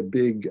to be a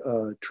big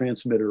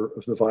transmitter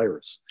of the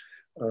virus.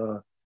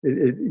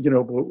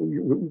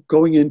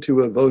 Going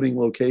into a voting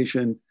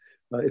location,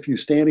 if you're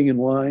standing in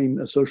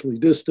line, socially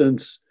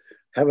distance,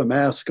 have a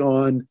mask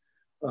on,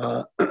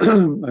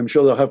 I'm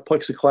sure they'll have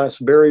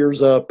plexiglass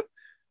barriers up,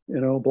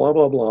 blah,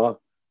 blah, blah.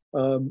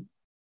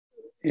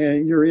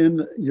 And you're in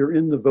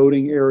the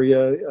voting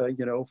area,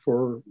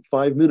 for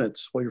 5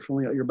 minutes while you're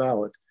filling out your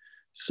ballot.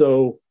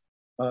 So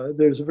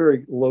there's a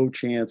very low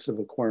chance of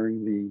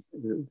acquiring the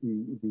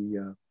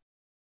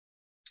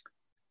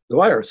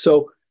virus.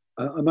 So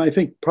I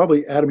think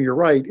probably, Adam, you're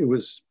right. It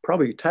was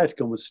probably a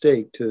tactical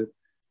mistake to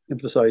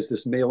emphasize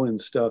this mail-in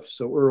stuff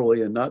so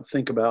early and not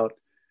think about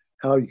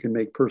how you can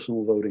make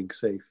personal voting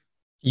safe.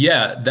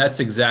 Yeah, that's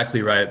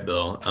exactly right,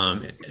 Bill.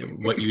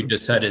 What you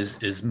just said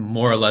is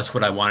more or less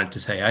what I wanted to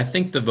say. I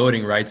think the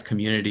voting rights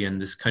community in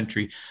this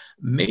country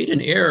made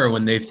an error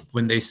when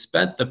they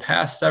spent the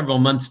past several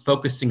months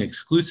focusing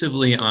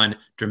exclusively on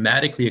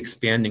dramatically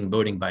expanding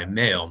voting by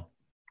mail,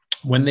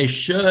 when they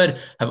should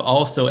have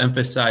also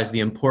emphasized the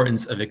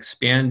importance of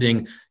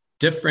expanding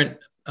different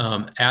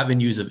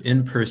avenues of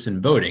in-person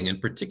voting, in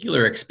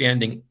particular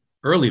expanding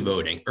early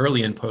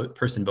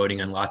in-person voting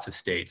in lots of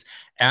states,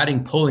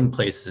 adding polling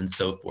places and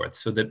so forth,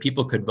 so that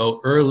people could vote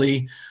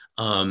early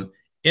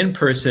in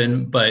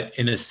person, but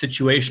in a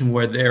situation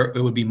where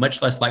it would be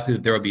much less likely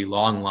that there would be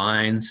long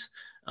lines.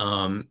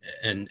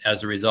 And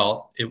as a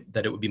result,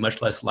 that it would be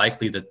much less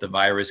likely that the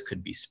virus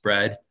could be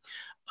spread.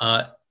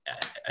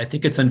 I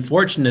think it's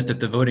unfortunate that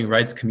the voting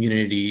rights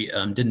community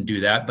didn't do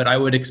that, but I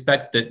would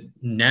expect that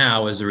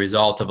now, as a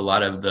result of a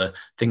lot of the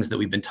things that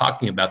we've been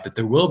talking about, that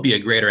there will be a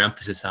greater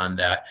emphasis on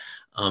that.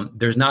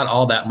 There's not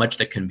all that much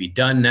that can be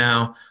done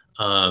now.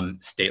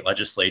 State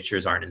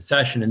legislatures aren't in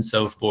session and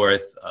so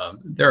forth.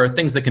 There are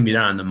things that can be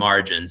done on the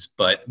margins,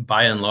 but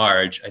by and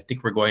large, I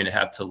think we're going to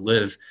have to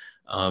live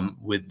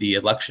with the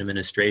election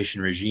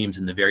administration regimes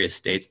in the various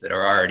states that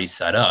are already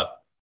set up.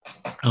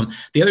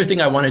 The other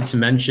thing I wanted to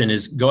mention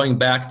is going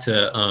back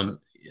to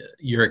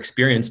your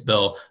experience,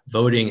 Bill,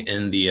 voting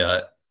in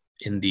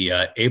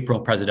the April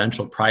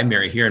presidential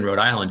primary here in Rhode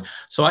Island.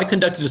 So I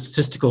conducted a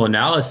statistical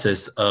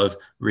analysis of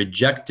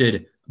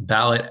rejected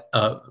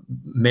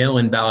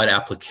mail-in ballot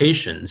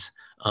applications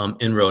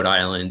in Rhode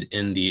Island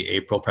in the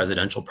April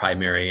presidential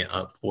primary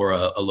for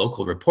a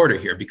local reporter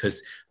here,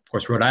 because of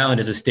course, Rhode Island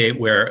is a state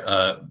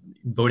where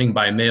voting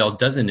by mail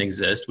doesn't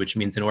exist, which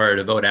means in order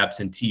to vote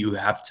absentee, you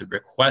have to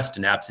request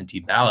an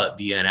absentee ballot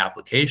via an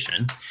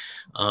application.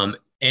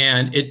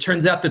 And it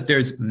turns out that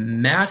there's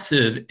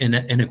massive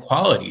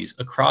inequalities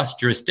across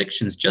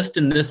jurisdictions just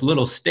in this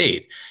little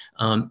state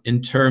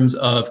in terms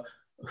of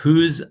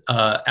whose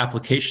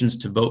applications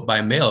to vote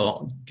by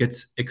mail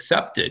gets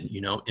accepted.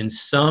 In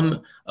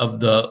some of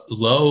the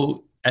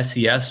low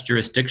SES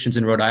jurisdictions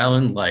in Rhode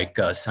Island, like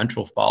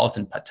Central Falls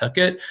and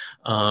Pawtucket,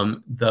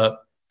 the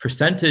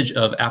percentage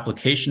of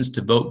applications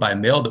to vote by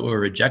mail that were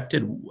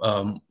rejected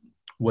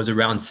was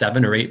around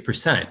 7 or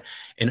 8%.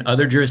 In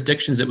other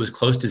jurisdictions, it was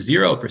close to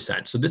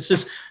 0%. So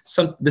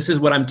this is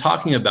what I'm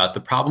talking about,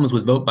 the problems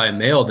with vote by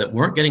mail that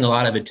weren't getting a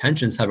lot of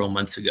attention several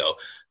months ago.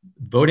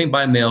 Voting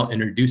by mail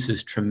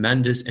introduces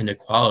tremendous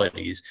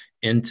inequalities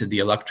into the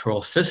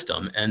electoral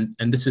system. And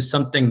this is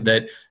something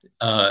that,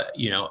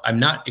 I'm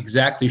not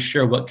exactly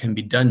sure what can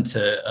be done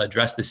to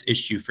address this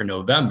issue for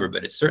November,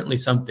 but it's certainly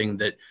something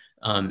that,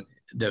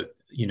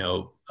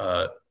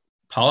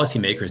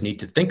 policymakers need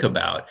to think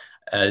about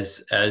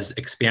as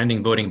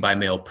expanding voting by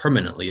mail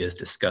permanently as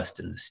discussed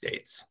in the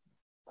states.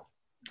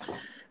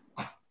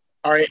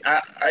 All right,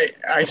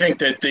 I think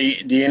that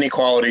the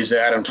inequalities that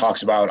Adam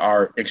talks about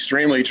are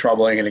extremely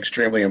troubling and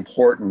extremely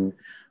important.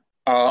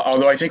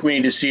 Although I think we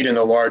need to see it in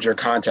the larger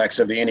context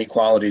of the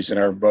inequalities in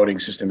our voting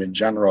system in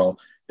general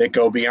that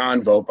go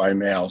beyond vote by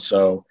mail.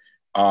 So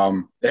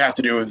they have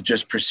to do with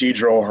just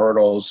procedural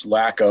hurdles,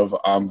 lack of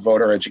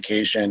voter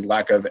education,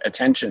 lack of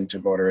attention to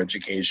voter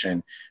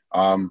education,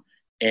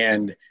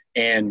 and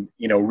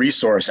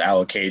resource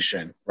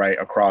allocation, right,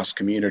 across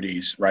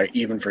communities, right,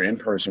 even for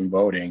in-person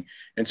voting.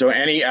 And so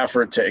any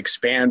effort to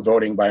expand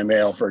voting by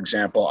mail, for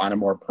example, on a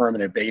more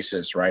permanent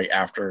basis, right,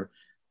 after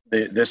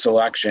this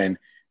election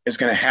is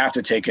going to have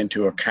to take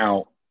into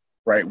account,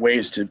 right,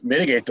 ways to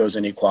mitigate those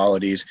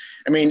inequalities.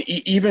 I mean,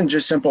 even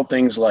just simple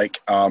things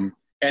like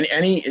and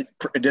any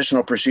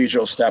additional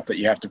procedural step that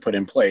you have to put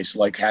in place,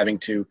 like having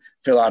to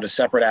fill out a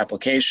separate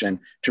application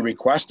to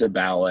request a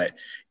ballot,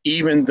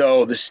 even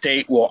though the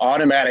state will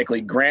automatically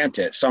grant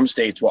it. Some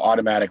states will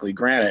automatically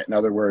grant it. In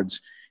other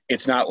words,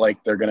 it's not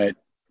like they're going to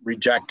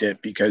reject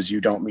it because you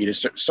don't meet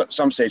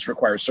some states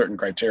require certain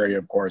criteria,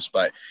 of course,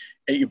 but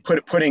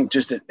putting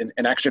just an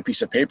extra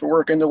piece of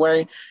paperwork in the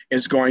way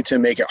is going to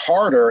make it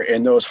harder,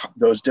 and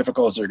those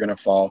difficulties are going to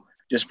fall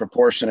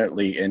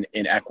disproportionately and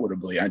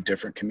inequitably on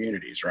different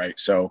communities, right?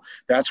 So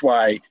that's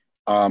why,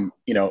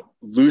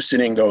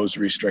 loosening those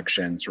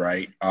restrictions,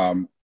 right?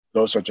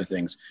 Those sorts of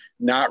things,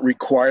 not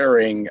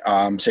requiring,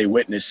 say,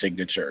 witness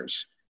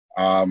signatures,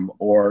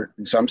 or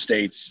in some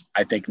states,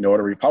 I think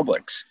notary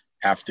publics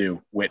have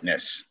to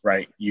witness,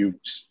 right? You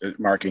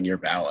marking your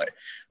ballot,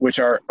 which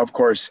are, of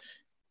course,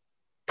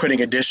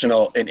 putting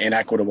additional and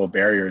inequitable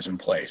barriers in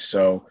place.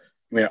 So,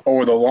 I mean,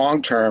 over the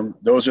long term,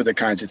 those are the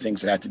kinds of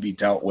things that have to be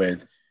dealt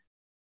with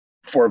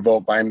for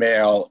vote by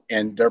mail,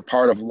 and they're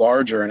part of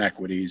larger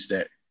inequities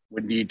that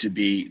would need to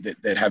be,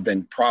 that have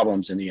been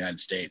problems in the United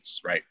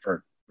States, right,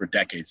 for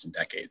decades and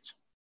decades.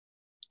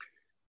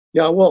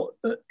 Yeah, well,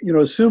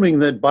 assuming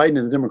that Biden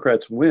and the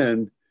Democrats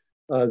win,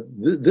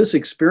 this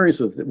experience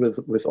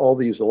with all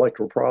these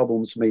electoral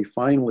problems may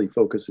finally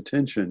focus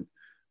attention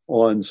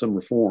on some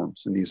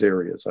reforms in these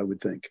areas, I would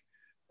think.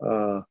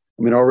 I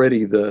mean,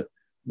 already the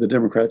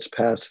Democrats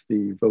passed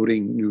the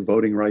New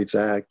Voting Rights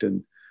Act,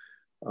 and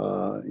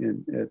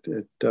at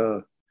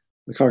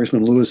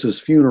Congressman Lewis's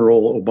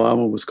funeral,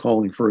 Obama was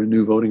calling for a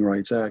new Voting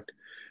Rights Act,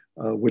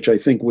 which I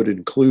think would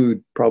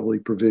include probably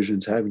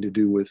provisions having to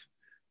do with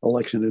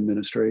election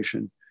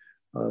administration,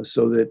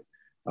 so that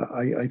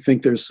I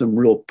think there's some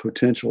real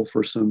potential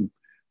for some,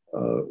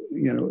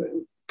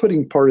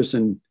 putting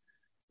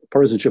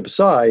partisanship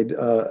aside.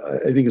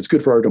 I think it's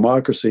good for our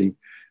democracy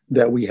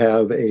that we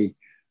have a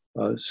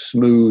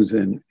smooth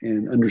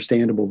and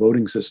understandable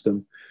voting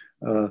system.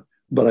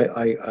 But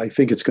I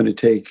think it's going to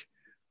take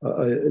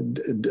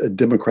a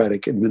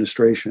democratic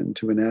administration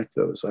to enact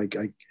those. I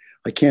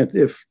can't,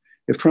 if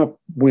Trump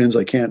wins,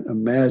 I can't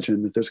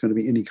imagine that there's going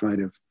to be any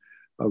kind of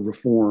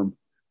reform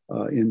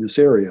in this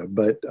area.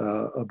 But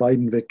a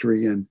Biden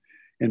victory, and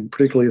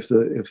particularly if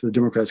the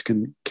Democrats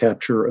can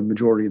capture a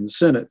majority in the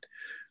Senate,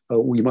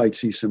 we might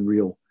see some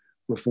real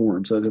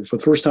reforms. For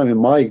the first time in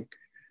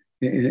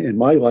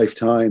my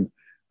lifetime,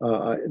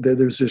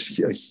 there's just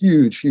a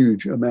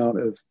huge amount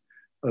of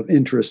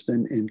interest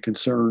and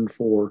concern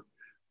for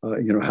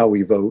how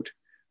we vote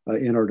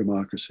in our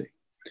democracy,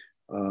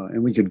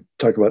 and we could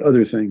talk about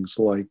other things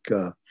like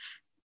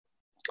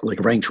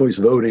ranked choice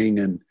voting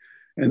and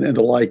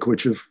the like,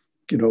 which have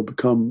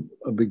become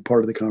a big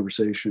part of the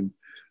conversation.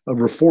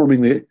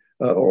 Reforming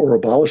or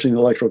abolishing the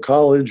Electoral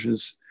College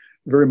is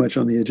very much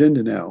on the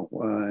agenda now,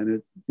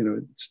 and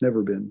it's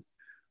never been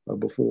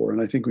before.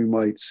 And I think we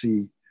might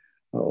see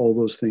all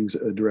those things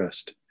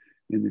addressed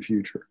in the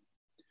future.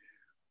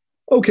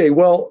 Okay,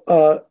 well,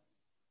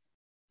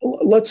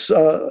 let's.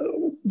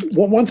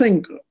 One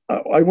thing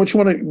I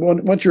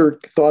want your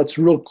thoughts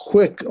real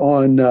quick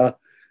on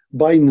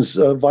Biden's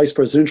vice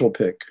presidential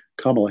pick,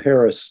 Kamala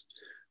Harris.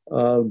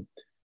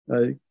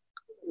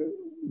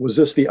 Was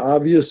this the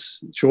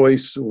obvious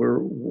choice, or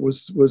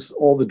was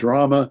all the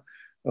drama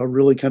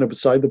really kind of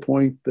beside the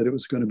point that it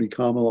was going to be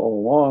Kamala all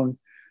along?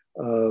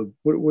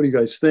 What do you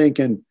guys think?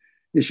 And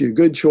is she a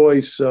good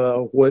choice?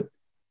 What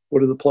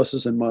are the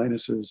pluses and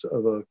minuses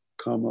of a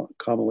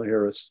Kamala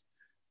Harris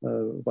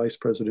vice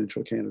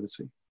presidential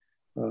candidacy?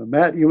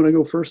 Matt, you want to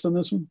go first on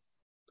this one?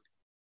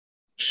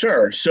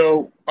 Sure.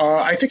 So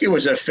I think it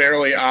was a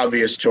fairly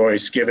obvious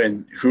choice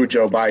given who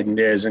Joe Biden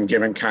is and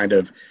given kind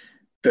of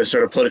the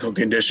sort of political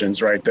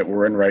conditions, right, that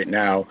we're in right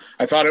now.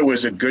 I thought it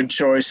was a good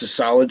choice, a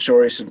solid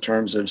choice in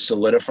terms of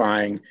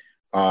solidifying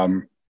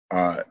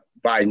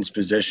Biden's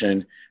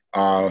position.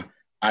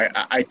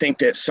 I think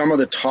that some of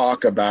the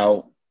talk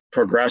about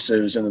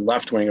progressives and the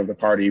left wing of the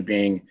party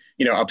being,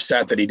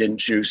 upset that he didn't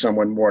choose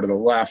someone more to the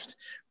left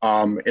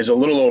is a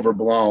little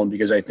overblown,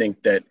 because I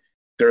think that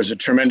there's a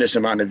tremendous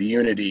amount of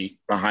unity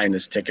behind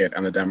this ticket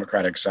on the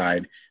Democratic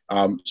side,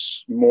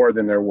 more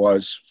than there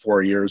was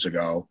 4 years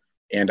ago.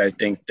 And I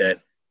think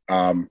that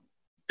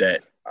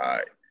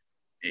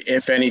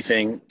if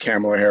anything,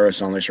 Kamala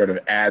Harris only sort of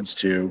adds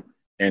to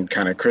and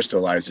kind of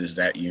crystallizes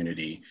that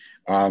unity.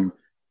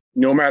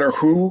 no matter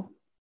who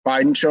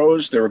Biden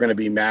chose, there were going to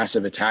be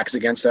massive attacks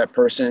against that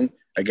person,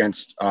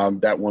 against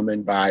that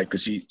woman,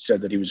 because he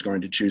said that he was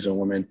going to choose a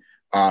woman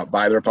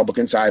by the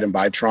Republican side and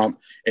by Trump.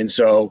 And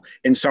so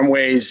in some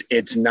ways,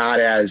 it's not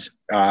as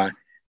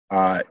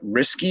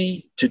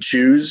risky to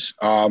choose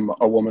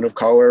a woman of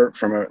color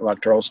from an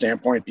electoral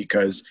standpoint,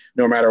 because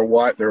no matter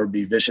what, there would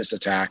be vicious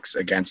attacks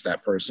against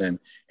that person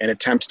and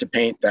attempts to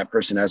paint that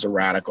person as a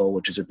radical,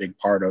 which is a big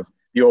part of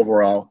the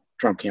overall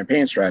Trump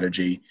campaign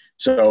strategy.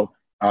 So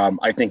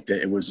I think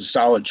that it was a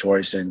solid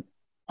choice and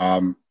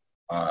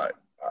a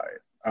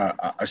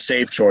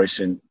safe choice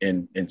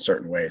in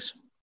certain ways.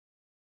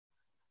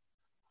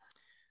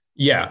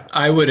 Yeah,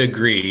 I would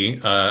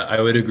agree. I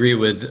would agree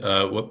with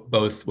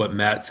both what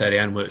Matt said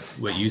and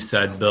what you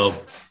said, Bill.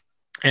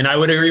 And I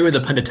would agree with the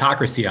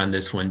punditocracy on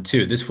this one,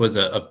 too. This was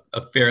a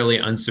fairly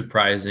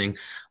unsurprising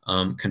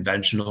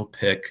conventional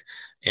pick.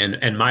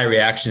 And my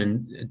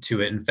reaction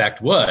to it, in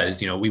fact,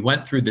 was, we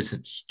went through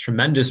this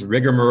tremendous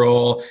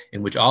rigmarole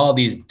in which all of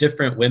these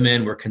different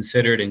women were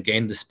considered and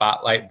gained the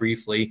spotlight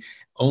briefly,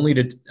 only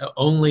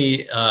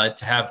to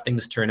have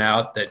things turn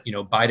out that,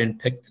 Biden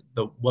picked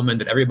the woman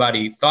that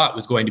everybody thought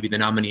was going to be the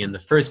nominee in the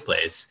first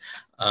place.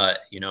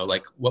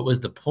 What was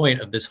the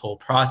point of this whole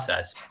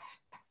process?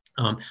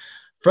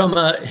 From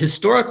a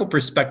historical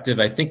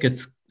perspective, I think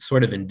it's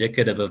sort of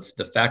indicative of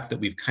the fact that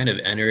we've kind of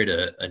entered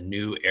a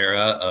new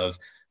era of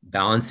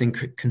balancing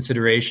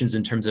considerations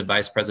in terms of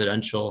vice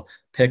presidential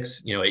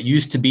picks. It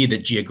used to be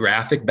that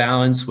geographic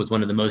balance was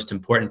one of the most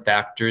important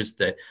factors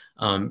that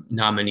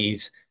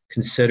nominees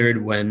considered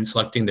when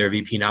selecting their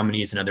VP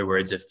nominees. In other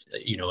words, if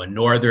a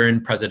northern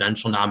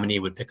presidential nominee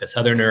would pick a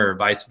southerner or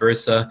vice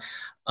versa.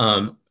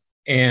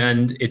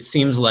 And it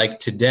seems like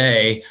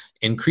today,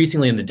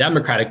 increasingly in the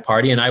Democratic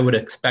Party, and I would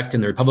expect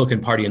in the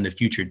Republican Party in the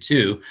future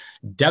too,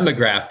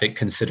 demographic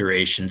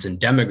considerations and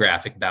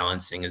demographic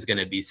balancing is going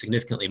to be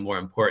significantly more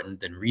important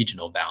than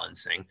regional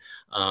balancing.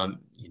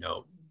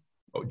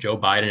 Joe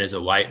Biden is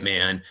a white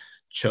man,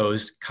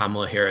 chose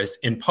Kamala Harris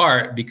in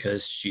part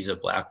because she's a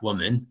Black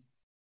woman.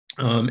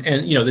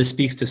 This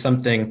speaks to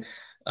something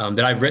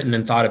that I've written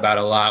and thought about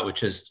a lot,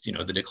 which is,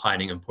 the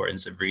declining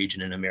importance of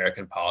region in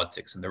American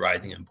politics and the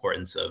rising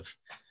importance of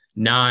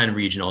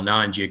non-regional,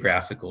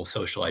 non-geographical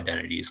social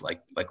identities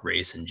like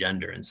race and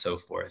gender and so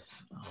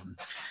forth.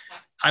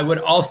 I would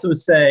also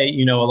say,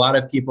 a lot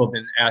of people have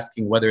been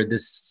asking whether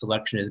this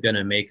selection is going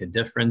to make a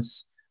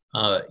difference.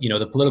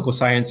 The political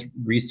science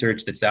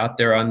research that's out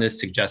there on this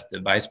suggests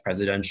that vice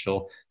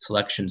presidential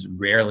selections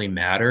rarely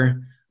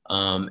matter.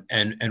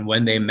 And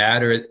when they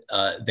matter,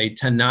 they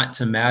tend not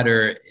to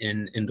matter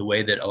in the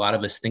way that a lot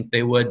of us think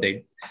they would.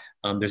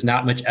 There's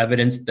not much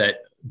evidence that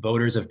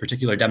voters of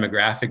particular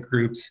demographic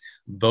groups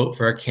vote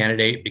for a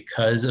candidate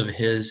because of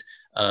his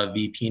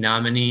VP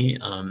nominee.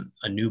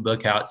 A new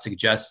book out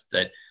suggests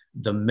that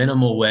the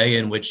minimal way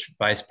in which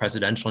vice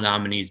presidential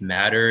nominees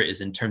matter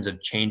is in terms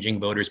of changing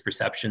voters'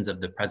 perceptions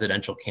of the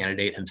presidential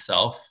candidate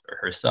himself or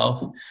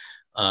herself.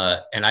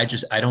 And I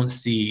don't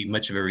see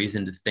much of a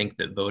reason to think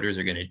that voters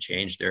are going to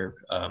change their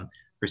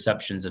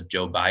perceptions of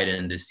Joe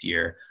Biden this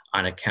year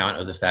on account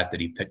of the fact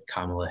that he picked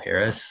Kamala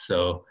Harris.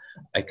 So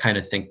I kind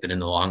of think that in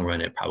the long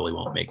run, it probably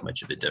won't make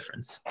much of a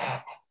difference.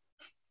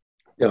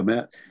 Yeah,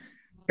 Matt.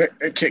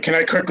 Can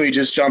I quickly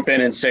just jump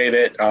in and say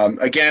that,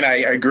 again, I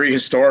agree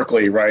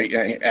historically, right?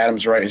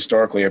 Adam's right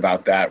historically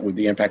about that with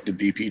the impact of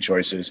VP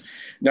choices.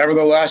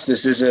 Nevertheless,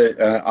 this is an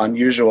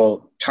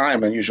unusual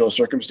time, unusual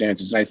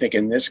circumstances. And I think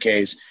in this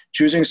case,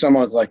 choosing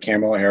someone like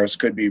Kamala Harris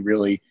could be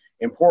really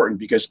important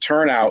because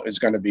turnout is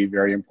going to be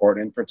very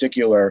important, in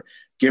particular,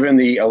 given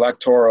the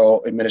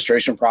electoral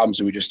administration problems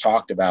that we just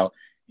talked about,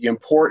 the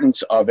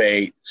importance of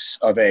a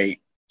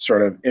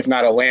sort of, if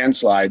not a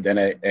landslide, then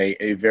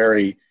a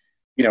very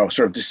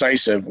sort of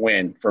decisive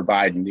win for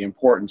Biden. The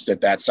importance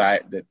that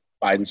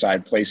Biden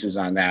side places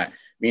on that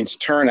means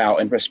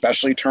turnout, and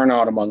especially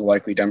turnout among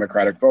likely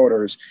Democratic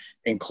voters,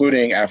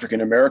 including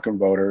African-American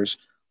voters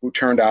who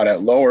turned out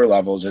at lower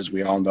levels, as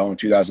we all know, in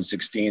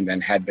 2016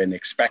 than had been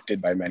expected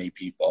by many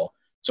people.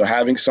 So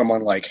having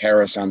someone like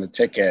Harris on the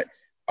ticket,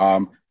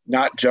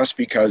 not just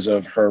because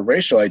of her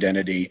racial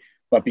identity,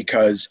 but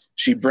because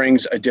she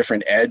brings a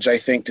different edge, I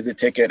think, to the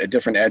ticket, a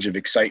different edge of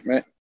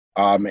excitement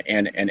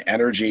and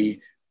energy,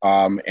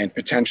 and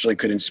potentially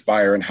could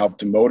inspire and help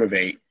to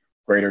motivate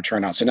greater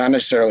turnout. So not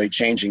necessarily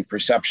changing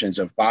perceptions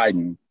of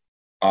Biden,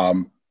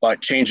 but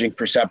changing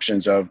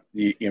perceptions of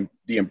the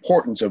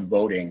importance of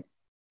voting,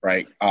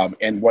 right?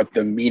 And what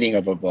the meaning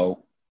of a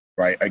vote,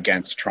 right,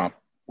 against Trump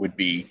would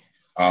be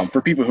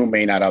for people who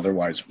may not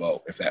otherwise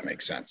vote, if that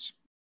makes sense.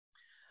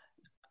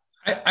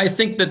 I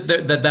think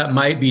that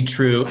might be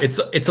true.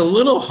 It's a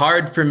little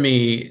hard for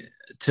me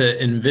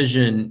to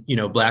envision,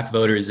 Black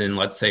voters in,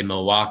 let's say,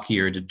 Milwaukee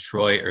or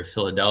Detroit or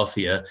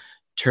Philadelphia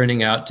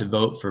turning out to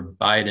vote for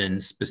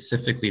Biden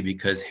specifically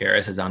because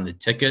Harris is on the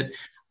ticket.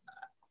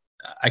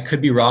 I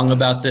could be wrong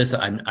about this.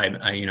 I'm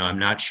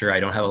not sure. I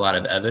don't have a lot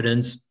of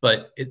evidence,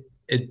 but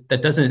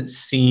that doesn't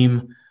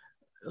seem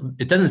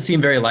it doesn't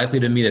seem very likely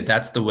to me that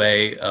that's the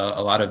way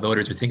a lot of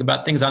voters would think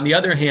about things. On the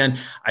other hand,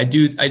 I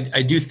do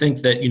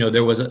think that,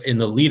 there was in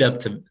the lead up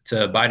to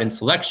Biden's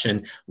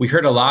selection, we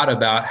heard a lot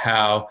about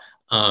how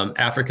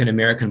African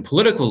American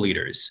political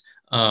leaders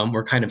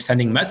were kind of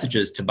sending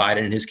messages to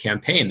Biden in his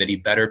campaign that he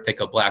better pick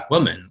a Black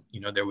woman.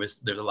 There's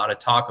a lot of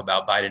talk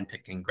about Biden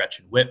picking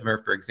Gretchen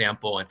Whitmer, for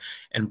example,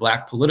 and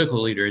Black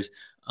political leaders,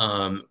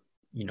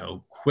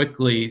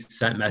 quickly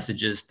sent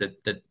messages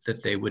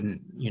that they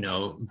wouldn't,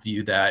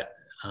 view that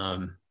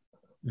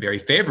very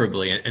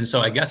favorably. And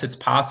so I guess it's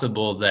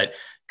possible that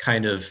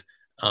kind of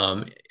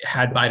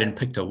had Biden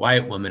picked a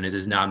white woman as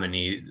his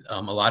nominee,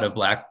 a lot of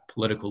Black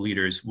political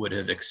leaders would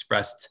have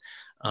expressed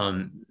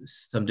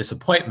some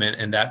disappointment,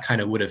 and that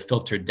kind of would have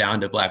filtered down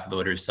to Black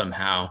voters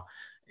somehow,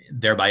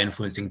 thereby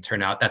influencing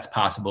turnout. That's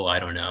possible. I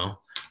don't know.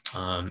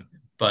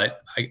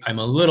 But I'm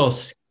a little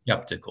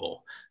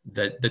skeptical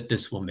that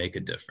this will make a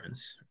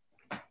difference.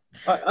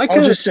 I'll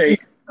just say,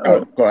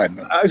 go ahead.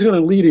 I was going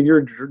to lead in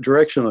your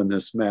direction on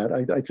this, Matt.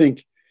 I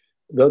think,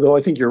 though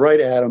I think you're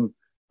right, Adam,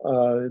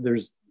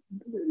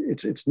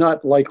 it's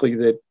not likely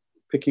that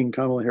picking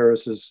Kamala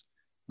Harris is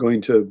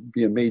going to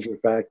be a major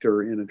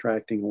factor in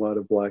attracting a lot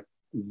of Black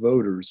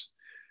voters.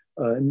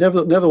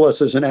 Nevertheless,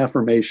 there's an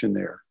affirmation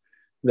there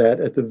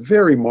that at the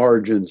very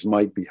margins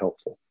might be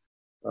helpful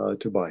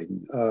to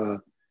Biden.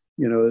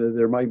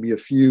 There might be a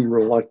few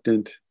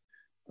reluctant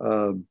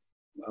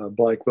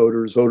Black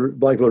voters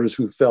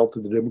who felt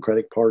that the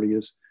Democratic Party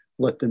has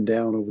let them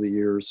down over the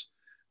years,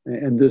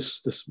 and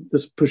this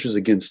pushes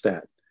against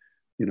that.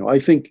 I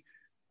think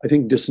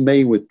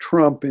dismay with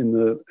Trump in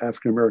the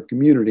African American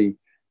community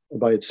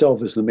by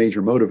itself is the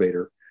major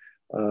motivator,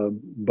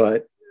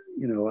 but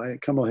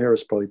Kamala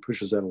Harris probably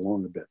pushes that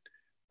along a bit.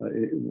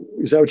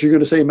 Is that what you're going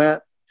to say,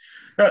 Matt?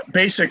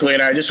 Basically,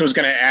 and I just was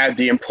going to add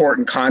the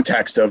important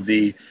context of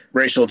the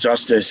racial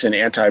justice and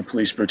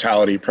anti-police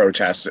brutality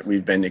protests that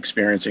we've been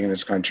experiencing in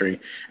this country,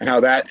 and how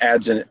that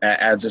adds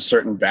a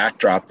certain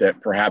backdrop that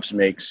perhaps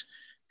makes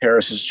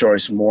Harris's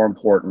choice more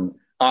important.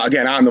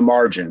 Again, on the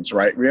margins,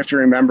 right? We have to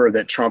remember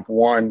that Trump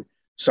won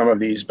some of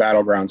these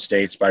battleground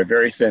states by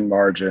very thin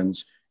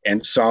margins,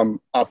 and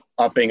some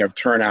upping of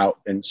turnout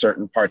in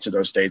certain parts of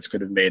those states could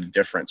have made a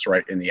difference,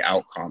 right, in the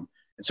outcome.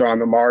 And so on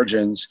the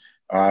margins,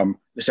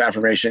 this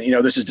affirmation,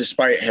 this is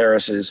despite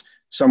Harris's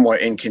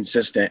somewhat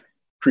inconsistent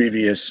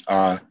previous,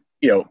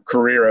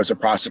 career as a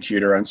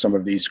prosecutor on some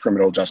of these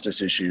criminal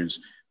justice issues.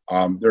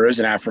 There is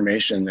an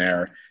affirmation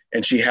there,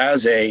 and she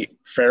has a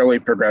fairly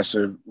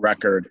progressive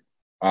record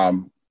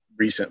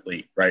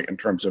recently, right, in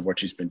terms of what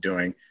she's been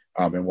doing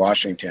in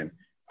Washington,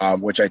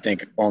 which I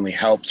think only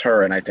helps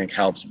her and I think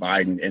helps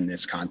Biden in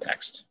this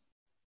context.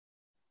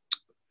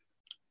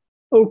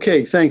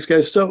 Okay, thanks,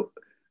 guys. So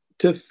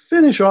to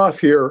finish off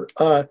here,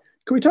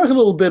 can we talk a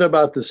little bit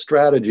about the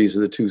strategies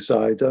of the two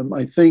sides?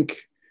 I think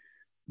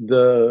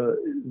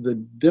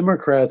the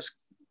Democrats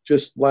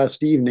just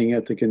last evening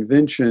at the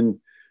convention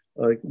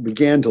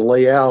began to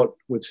lay out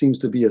what seems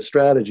to be a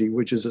strategy,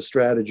 which is a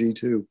strategy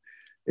to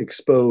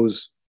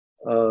expose,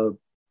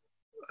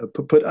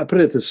 put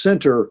it at the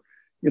center,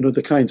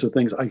 the kinds of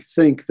things I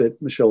think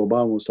that Michelle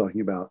Obama was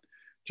talking about,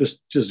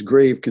 just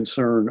grave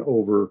concern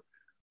over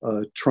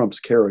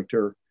Trump's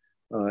character.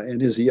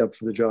 And is he up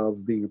for the job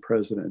of being a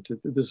president?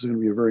 This is going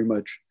to be a very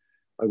much,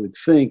 I would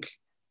think,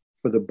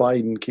 for the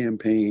Biden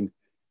campaign,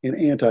 an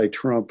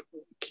anti-Trump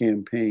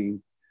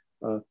campaign.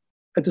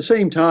 At the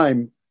same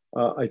time,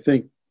 I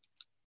think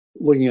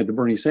looking at the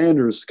Bernie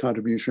Sanders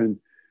contribution,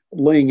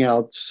 laying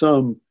out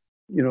some,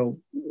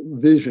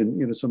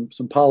 vision,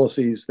 some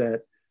policies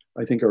that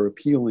I think are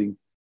appealing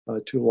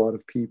to a lot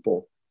of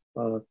people.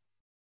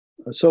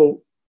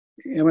 So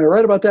am I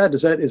right about that?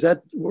 Is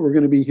that what we're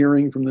going to be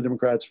hearing from the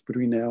Democrats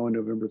between now and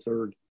November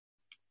 3rd?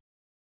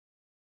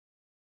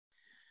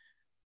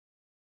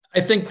 I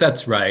think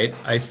that's right.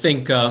 I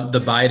think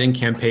the Biden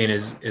campaign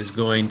is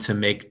going to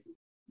make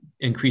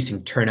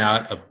increasing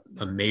turnout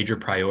a major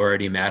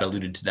priority. Matt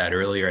alluded to that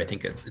earlier. I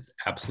think it's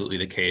absolutely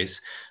the case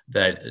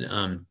that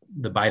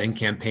the Biden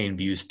campaign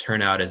views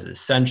turnout as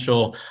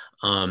essential.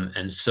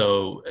 And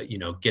so,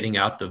 getting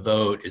out the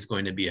vote is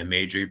going to be a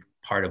major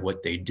part of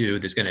what they do.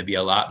 There's going to be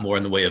a lot more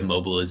in the way of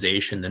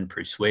mobilization than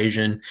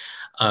persuasion.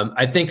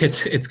 I think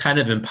it's kind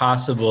of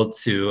impossible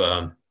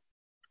to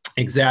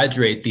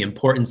exaggerate the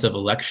importance of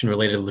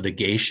election-related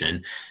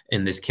litigation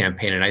in this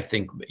campaign. And I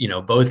think,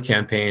 both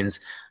campaigns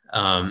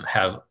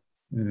have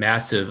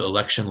massive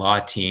election law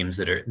teams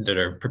that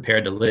are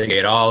prepared to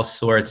litigate all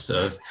sorts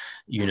of,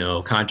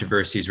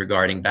 controversies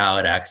regarding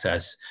ballot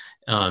access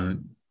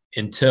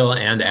until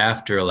and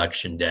after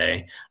Election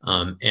Day.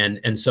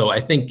 And so I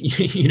think,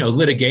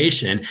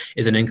 litigation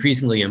is an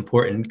increasingly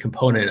important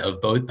component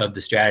of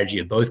the strategy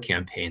of both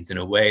campaigns in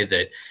a way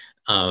that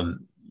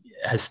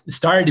has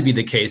started to be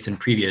the case in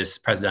previous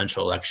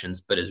presidential elections,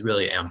 but is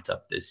really amped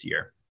up this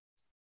year.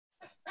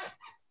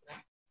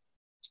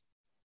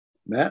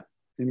 Matt,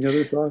 any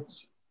other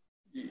thoughts?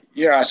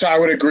 Yeah, so I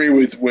would agree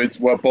with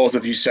what both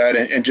of you said,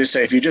 and just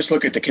say if you just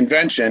look at the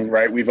convention,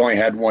 right? We've only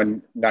had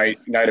one night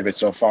of it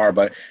so far,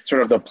 but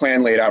sort of the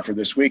plan laid out for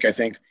this week, I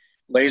think,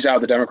 lays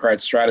out the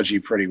Democrats' strategy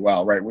pretty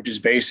well, right? Which is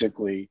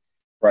basically,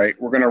 right,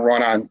 we're going to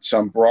run on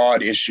some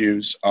broad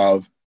issues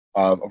of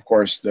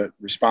course, the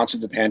response to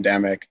the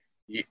pandemic,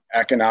 the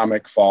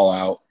economic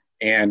fallout,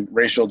 and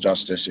racial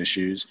justice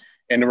issues,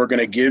 and we're going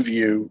to give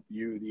you,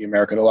 the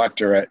American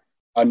electorate,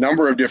 a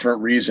number of different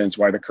reasons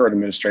why the current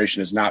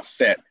administration is not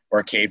fit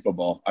or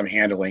capable of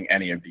handling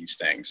any of these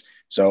things.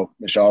 So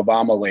Michelle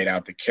Obama laid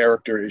out the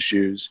character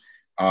issues.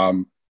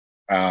 Bernie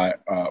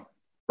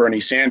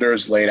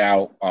Sanders laid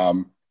out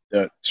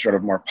the sort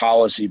of more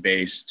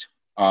policy-based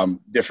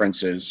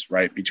differences,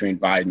 right, between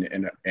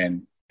Biden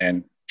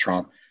and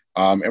Trump.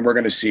 And we're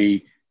going to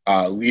see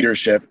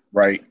leadership,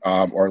 right,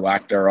 or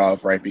lack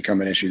thereof, right,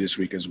 become an issue this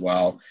week as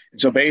well.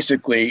 And so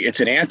basically, it's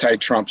an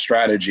anti-Trump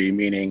strategy,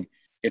 meaning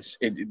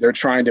they're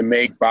trying to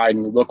make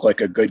Biden look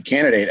like a good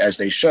candidate, as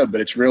they should, but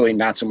it's really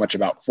not so much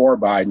about for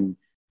Biden.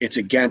 It's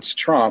against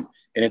Trump,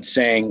 and it's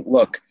saying,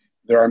 look,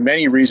 there are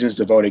many reasons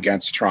to vote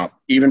against Trump,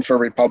 even for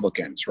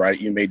Republicans, right?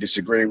 You may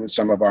disagree with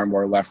some of our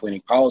more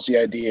left-leaning policy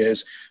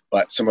ideas,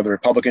 but some of the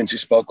Republicans who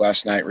spoke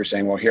last night were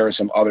saying, well, here are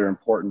some other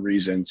important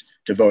reasons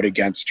to vote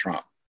against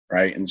Trump,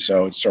 right? And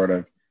so it's sort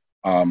of,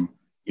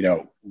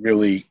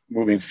 really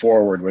moving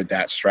forward with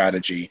that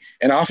strategy.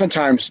 And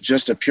oftentimes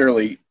just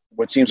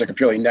what seems like a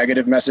purely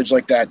negative message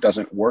like that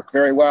doesn't work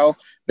very well.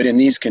 But in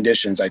these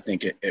conditions, I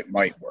think it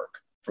might work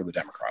for the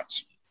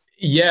Democrats.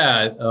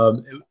 Yeah,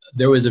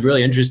 there was a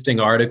really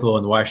interesting article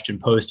in the Washington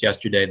Post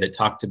yesterday that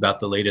talked about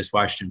the latest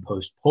Washington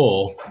Post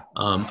poll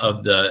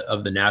of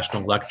the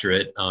national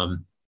electorate,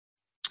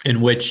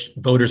 in which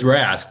voters were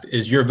asked,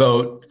 is your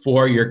vote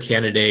for your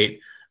candidate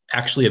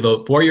actually a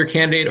vote for your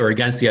candidate or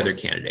against the other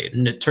candidate?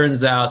 And it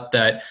turns out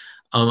that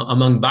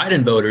among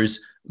Biden voters,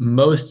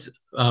 most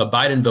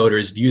Biden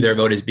voters view their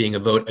vote as being a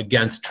vote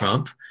against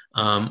Trump,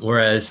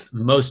 whereas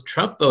most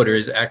Trump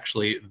voters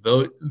actually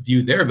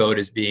view their vote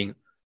as being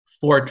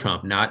for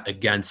Trump, not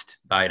against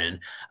Biden.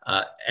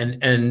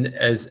 And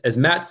as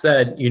Matt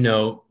said,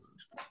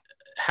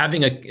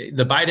 having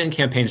the Biden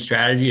campaign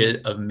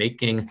strategy of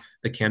making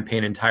the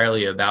campaign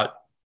entirely about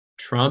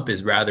Trump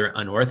is rather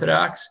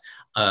unorthodox,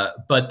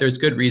 but there's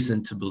good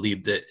reason to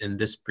believe that in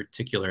this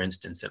particular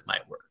instance, it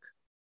might work.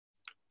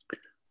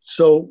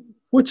 So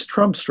what's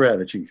Trump's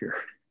strategy here?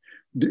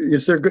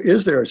 Is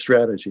there a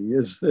strategy?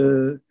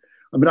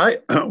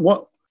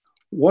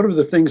 One of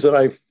the things that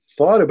I've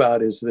thought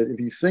about is that if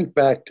you think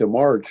back to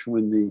March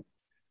when the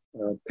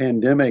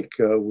pandemic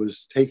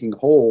was taking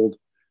hold,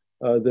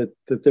 that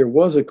there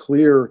was a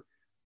clear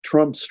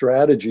Trump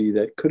strategy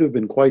that could have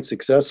been quite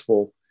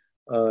successful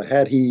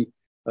had he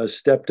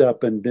stepped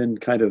up and been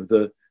kind of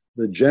the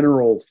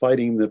general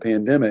fighting the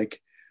pandemic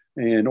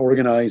and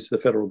organized the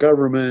federal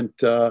government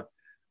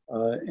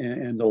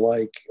and the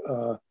like.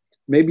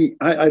 Maybe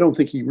I don't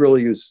think he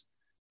really is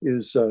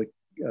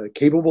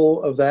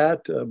capable of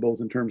that, both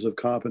in terms of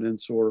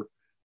competence or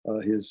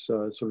his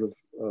sort of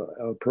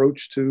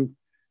approach to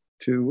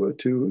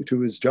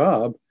his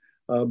job.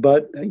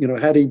 But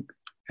had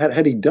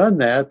he done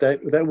that,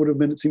 that would have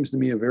been, it seems to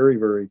me, a very,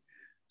 very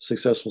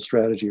successful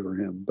strategy for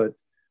him.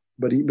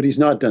 But he's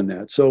not done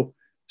that. So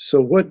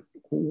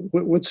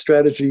what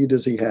strategy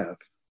does he have?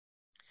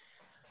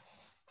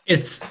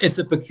 It's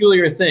a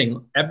peculiar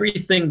thing.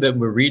 Everything that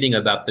we're reading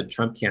about the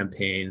Trump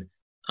campaign,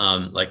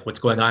 like what's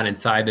going on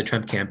inside the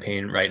Trump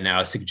campaign right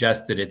now,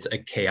 suggests that it's a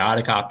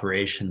chaotic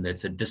operation,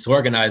 that's a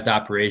disorganized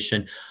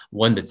operation,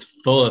 one that's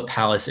full of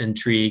palace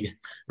intrigue,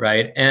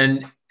 right?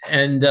 And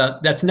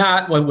that's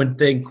not, one would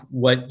think,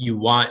 what you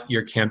want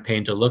your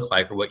campaign to look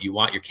like or what you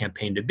want your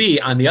campaign to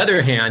be. On the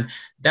other hand,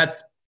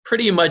 that's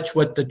pretty much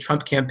what the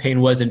Trump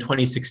campaign was in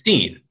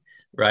 2016,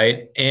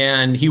 right?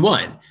 And he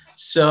won.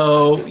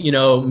 So,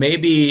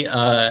 maybe,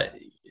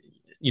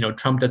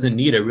 Trump doesn't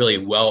need a really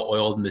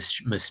well-oiled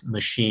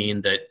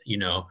machine that,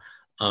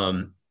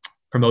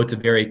 promotes a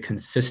very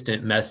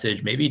consistent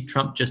message. Maybe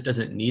Trump just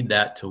doesn't need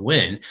that to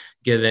win,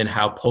 given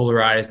how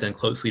polarized and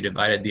closely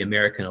divided the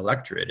American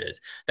electorate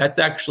is. That's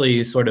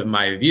actually sort of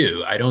my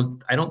view. I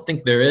don't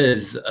think there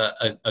is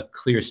a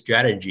clear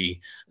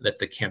strategy that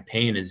the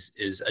campaign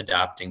is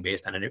adopting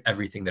based on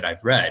everything that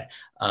I've read.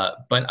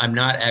 But I'm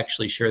not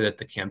actually sure that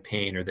the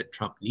campaign or that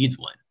Trump needs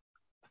one.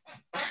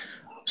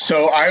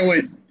 So I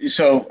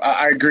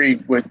agree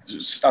with,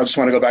 I just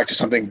want to go back to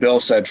something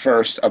Bill said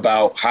first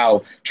about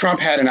how Trump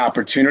had an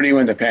opportunity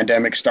when the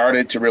pandemic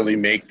started to really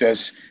make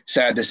this,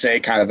 sad to say,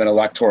 kind of an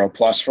electoral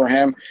plus for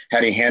him,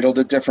 had he handled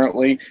it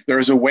differently. There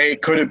was a way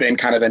it could have been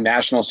kind of a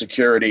national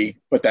security,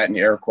 put that in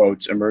air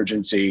quotes,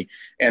 emergency,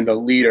 and the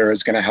leader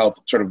is going to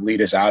help sort of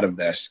lead us out of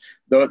this.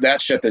 Though that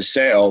ship has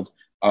sailed,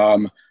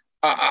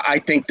 I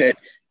think that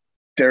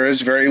there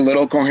is very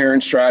little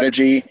coherent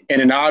strategy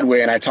in an odd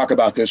way. And I talk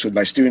about this with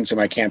my students in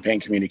my campaign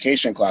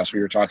communication class.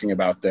 We were talking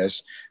about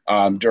this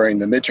during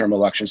the midterm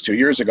elections 2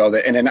 years ago,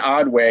 that in an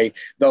odd way,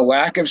 the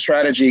lack of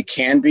strategy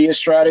can be a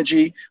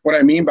strategy. What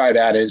I mean by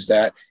that is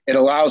that it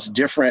allows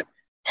different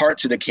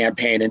parts of the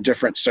campaign and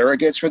different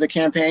surrogates for the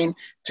campaign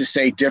to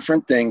say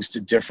different things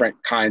to different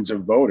kinds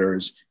of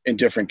voters in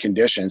different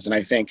conditions. And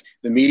I think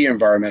the media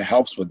environment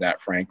helps with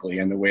that, frankly,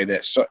 and the way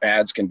that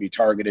ads can be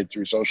targeted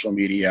through social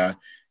media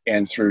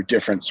and through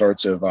different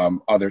sorts of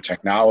other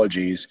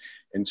technologies.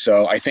 And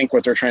so I think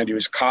what they're trying to do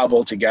is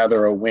cobble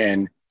together a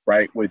win,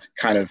 right, with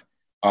kind of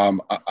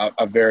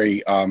a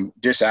very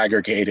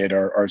disaggregated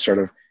or sort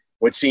of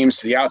what seems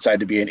to the outside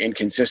to be an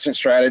inconsistent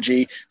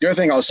strategy. The other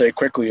thing I'll say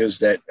quickly is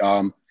that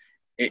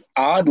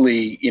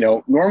oddly,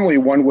 normally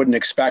one wouldn't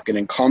expect an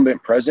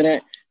incumbent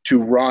president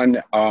to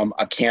run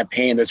a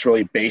campaign that's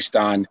really based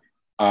on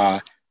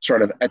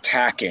sort of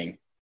attacking,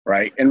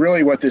 right? And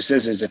really what this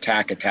is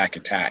attack,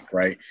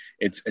 right?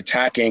 It's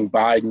attacking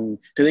Biden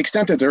to the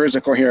extent that there is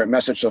a coherent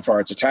message so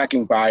far. It's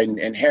attacking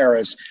Biden and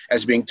Harris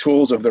as being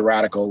tools of the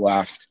radical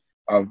left,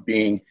 of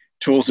being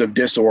tools of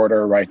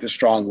disorder, right? The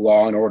strong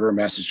law and order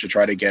message to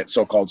try to get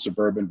so-called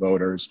suburban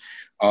voters.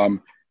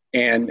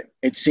 And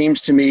it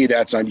seems to me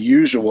that's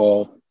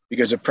unusual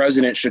because a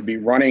president should be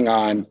running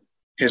on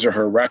his or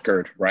her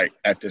record, right,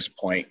 at this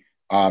point,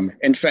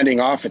 and fending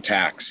off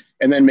attacks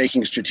and then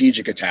making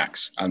strategic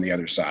attacks on the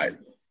other side.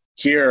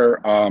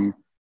 Here,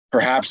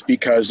 perhaps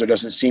because there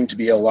doesn't seem to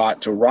be a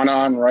lot to run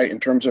on, right, in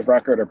terms of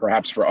record, or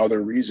perhaps for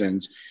other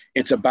reasons,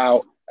 it's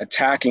about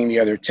attacking the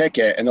other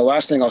ticket. And the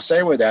last thing I'll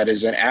say with that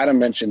is, and Adam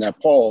mentioned that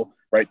poll,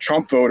 right,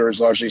 Trump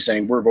voters largely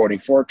saying we're voting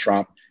for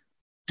Trump,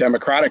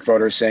 Democratic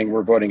voters saying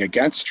we're voting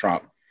against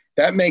Trump.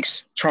 That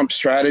makes Trump's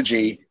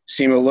strategy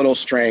seem a little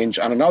strange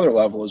on another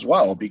level as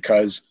well,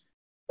 because,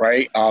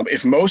 right,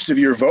 if most of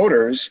your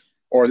voters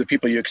or the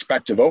people you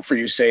expect to vote for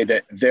you say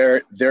that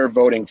they're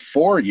voting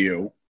for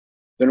you,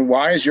 then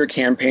why is your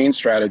campaign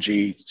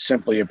strategy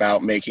simply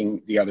about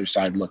making the other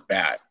side look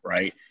bad,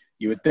 right?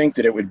 You would think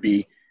that it would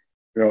be,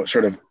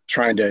 sort of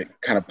trying to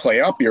kind of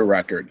play up your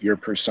record, your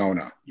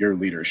persona, your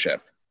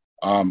leadership,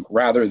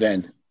 rather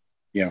than,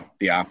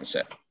 the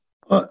opposite.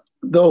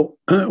 Though,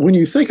 when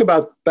you think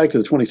about back to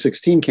the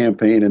 2016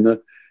 campaign and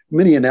the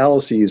many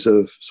analyses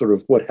of sort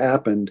of what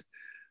happened,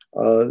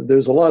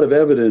 there's a lot of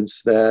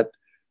evidence that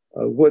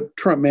what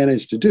Trump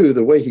managed to do,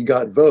 the way he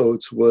got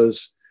votes,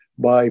 was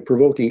by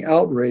provoking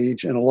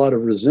outrage and a lot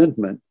of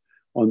resentment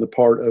on the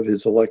part of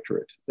his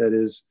electorate. That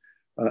is,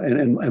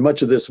 and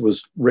much of this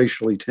was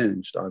racially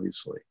tinged,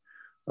 obviously.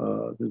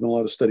 There's been a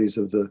lot of studies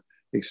of the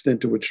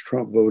extent to which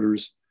Trump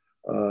voters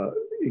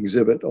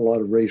exhibit a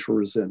lot of racial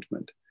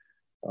resentment,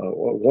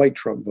 white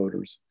Trump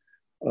voters.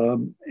 My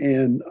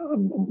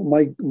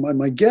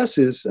guess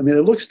is,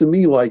 it looks to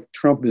me like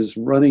Trump is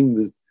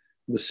running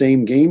the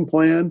same game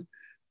plan,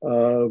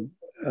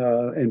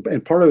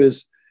 and part of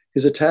his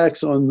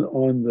attacks on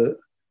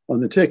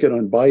the ticket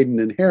on Biden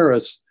and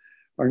Harris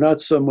are not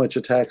so much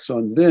attacks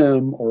on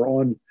them or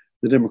on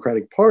the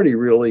Democratic Party,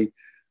 really,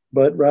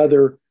 but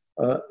rather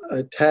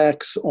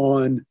attacks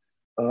on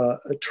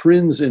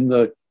trends in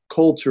the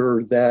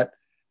culture that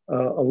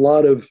a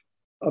lot of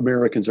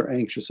Americans are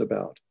anxious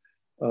about.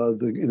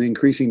 The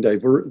increasing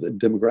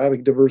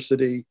demographic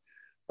diversity,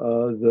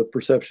 the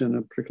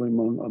perception, particularly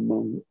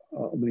among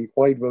many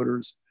white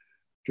voters,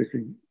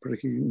 particularly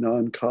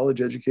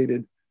non-college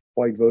educated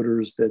white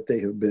voters, that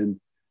they have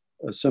been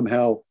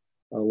somehow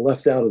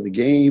left out of the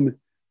game,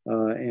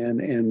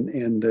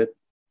 and that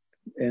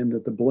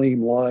the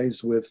blame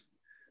lies with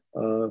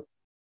the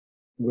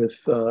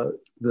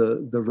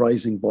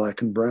rising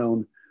Black and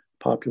brown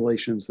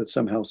populations that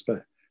somehow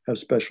have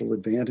special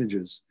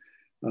advantages,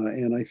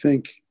 and I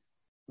think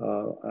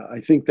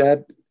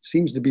that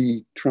seems to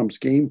be Trump's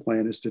game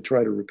plan, is to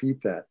try to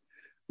repeat that.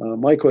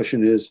 My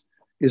question is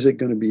it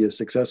going to be as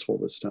successful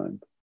this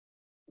time?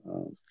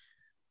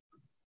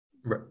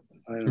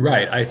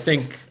 Right. I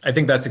think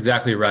that's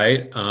exactly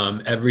right.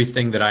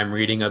 Everything that I'm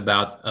reading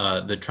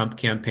about the Trump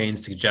campaign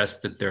suggests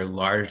that they're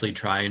largely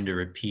trying to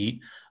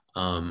repeat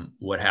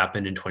what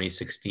happened in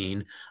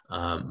 2016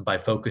 by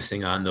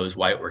focusing on those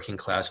white working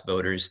class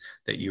voters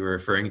that you were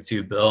referring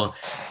to, Bill.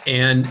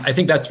 And I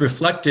think that's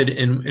reflected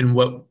in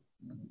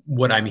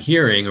what I'm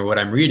hearing or what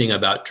I'm reading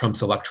about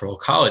Trump's electoral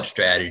college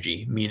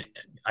strategy.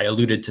 I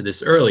alluded to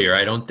this earlier.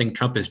 I don't think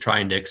Trump is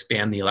trying to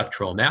expand the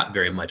electoral map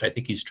very much. I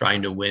think he's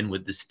trying to win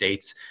with the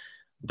states,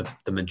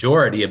 the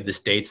majority of the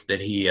states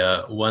that he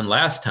won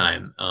last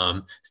time.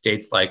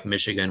 States like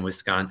Michigan,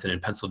 Wisconsin,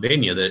 and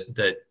Pennsylvania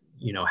that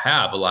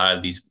have a lot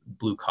of these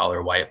blue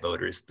collar white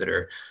voters that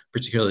are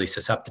particularly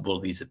susceptible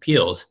to these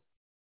appeals.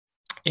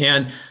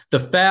 And the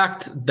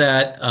fact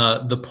that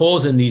the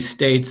polls in these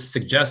states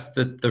suggest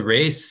that the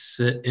race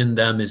in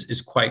them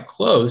is quite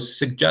close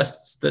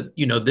suggests that,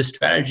 this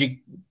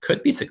strategy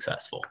could be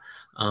successful,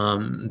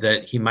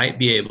 that he might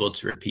be able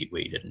to repeat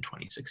what he did in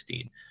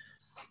 2016.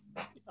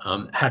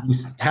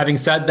 Having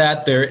said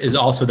that, there is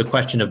also the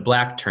question of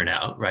Black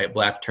turnout, right?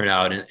 Black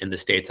turnout in the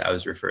states I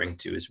was referring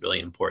to is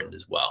really important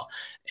as well.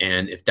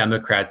 And if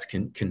Democrats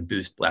can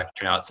boost Black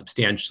turnout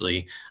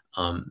substantially,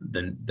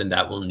 then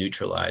that will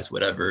neutralize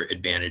whatever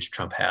advantage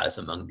Trump has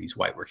among these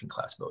white working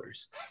class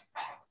voters.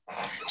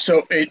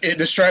 So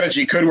the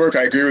strategy could work.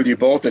 I agree with you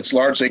both. It's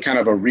largely kind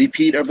of a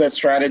repeat of that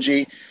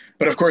strategy.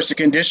 But of course, the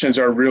conditions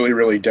are really,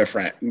 really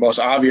different. The most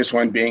obvious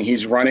one being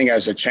he's running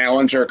as a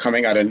challenger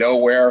coming out of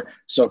nowhere,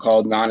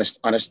 so-called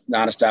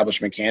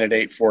non-establishment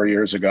candidate 4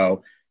 years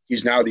ago.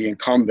 He's now the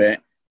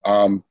incumbent.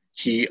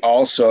 He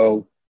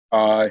also,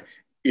 to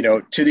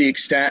the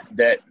extent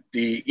that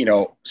the,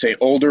 say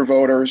older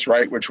voters,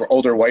 right, which were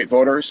older white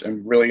voters,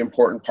 and really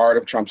important part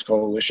of Trump's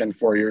coalition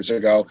 4 years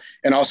ago,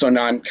 and also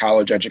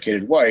non-college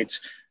educated whites,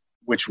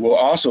 which will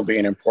also be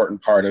an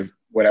important part of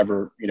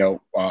whatever,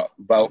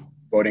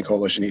 voting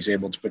coalition he's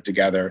able to put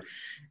together.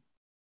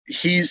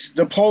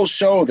 The polls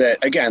show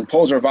that, again,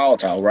 polls are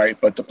volatile, right?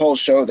 But the polls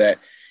show that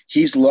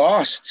he's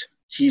lost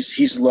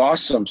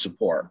some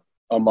support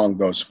among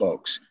those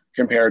folks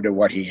compared to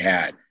what he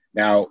had.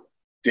 Now,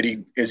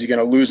 is he going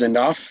to lose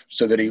enough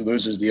so that he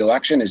loses the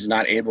election? Is he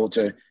not able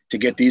to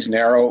get these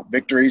narrow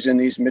victories in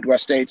these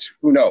Midwest states?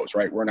 Who knows,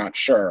 right? We're not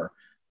sure.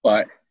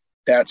 But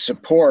that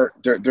support,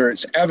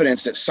 there's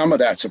evidence that some of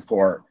that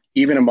support,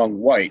 even among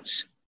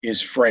whites,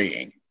 is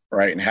fraying,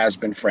 right? And has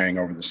been fraying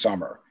over the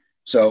summer.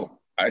 So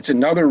it's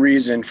another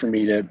reason for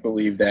me to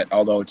believe that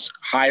although it's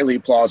highly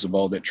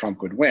plausible that Trump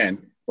could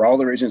win, for all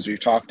the reasons we've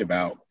talked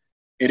about,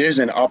 it is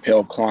an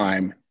uphill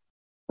climb,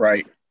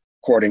 right?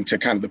 According to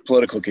kind of the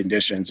political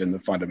conditions and the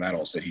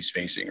fundamentals that he's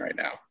facing right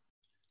now.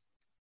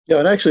 Yeah,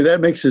 and actually that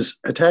makes his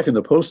attack in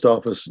the post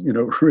office,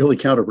 really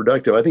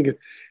counterproductive. I think,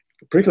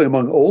 particularly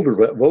among older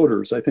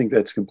voters, I think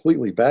that's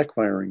completely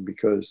backfiring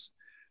because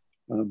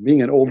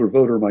being an older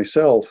voter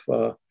myself,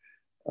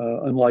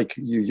 unlike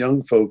you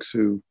young folks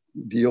who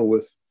deal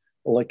with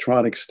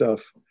electronic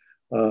stuff,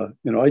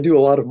 I do a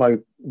lot of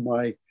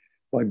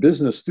my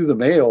business through the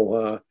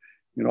mail.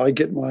 I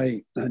get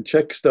my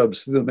check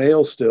stubs through the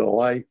mail still.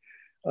 I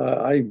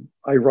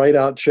write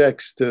out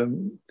checks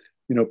to,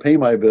 pay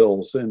my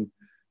bills, and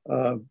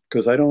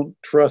because I don't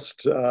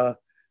trust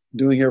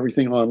doing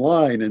everything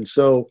online. And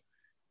so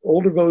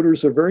older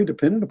voters are very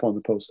dependent upon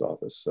the post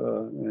office,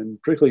 and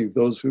particularly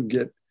those who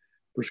get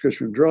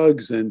prescription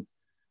drugs. And,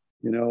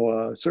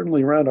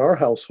 certainly around our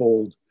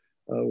household,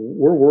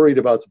 we're worried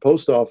about the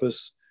post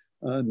office.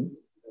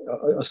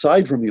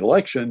 Aside from the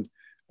election,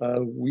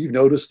 we've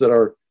noticed that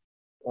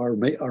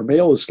our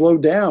mail is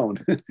slowed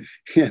down,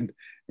 and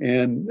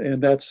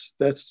that's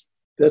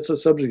a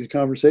subject of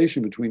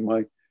conversation between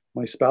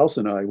my spouse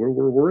and I. We're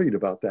worried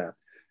about that,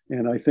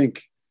 and I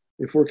think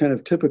if we're kind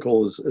of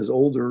typical as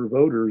older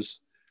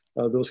voters,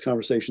 those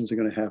conversations are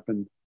going to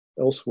happen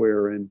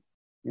elsewhere, and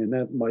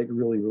that might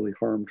really, really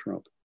harm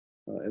Trump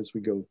as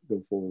we go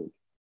forward.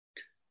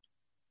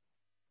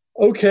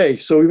 Okay,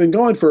 so we've been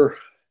going for a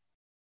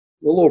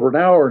little over an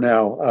hour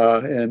now,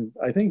 and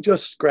I think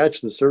just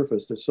scratched the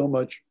surface. There's so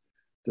much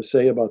to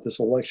say about this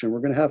election.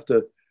 We're going to have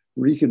to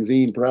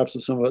reconvene, perhaps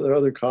with some of our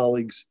other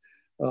colleagues.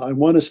 I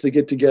want us to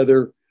get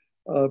together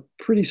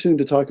pretty soon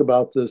to talk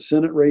about the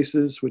Senate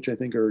races, which I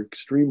think are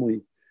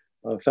extremely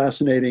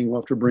fascinating.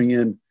 We'll have to bring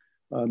in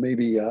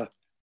maybe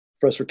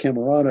Professor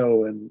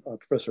Camerano and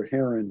Professor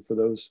Herron for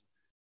those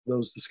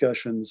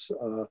discussions.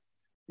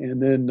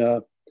 And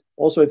then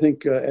also, I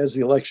think as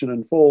the election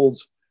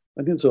unfolds,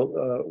 I think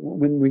so,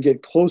 when we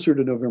get closer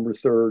to November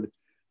 3rd,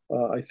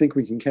 I think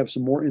we can have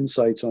some more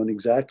insights on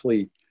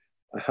exactly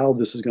how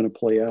this is going to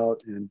play out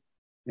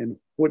and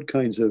what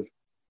kinds of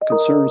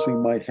concerns we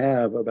might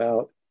have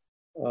about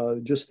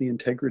just the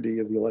integrity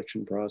of the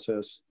election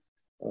process.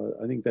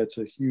 I think that's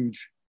a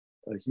huge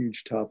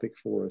topic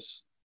for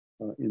us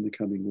in the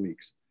coming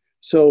weeks.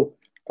 So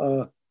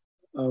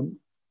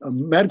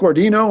Matt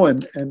Guardino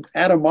and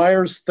Adam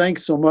Myers,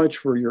 thanks so much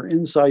for your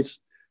insights.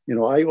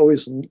 I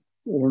always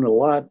learn a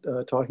lot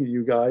talking to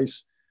you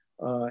guys,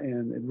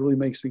 and it really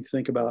makes me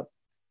think about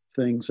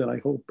things, and I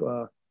hope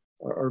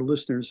our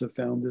listeners have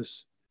found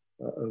this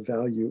of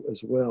value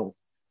as well.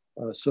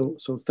 So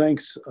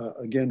thanks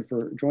again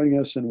for joining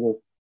us, and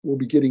we'll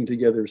be getting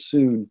together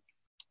soon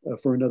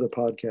for another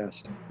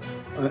podcast.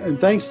 And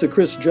thanks to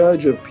Chris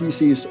Judge of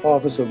PC's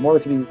Office of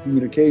Marketing and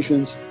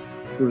Communications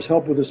for his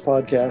help with this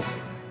podcast.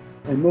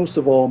 And most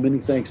of all, many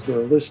thanks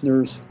to our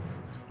listeners.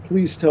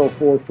 Please tell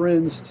 4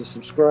 friends to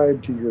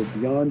subscribe to your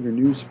Beyond Your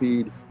News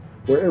feed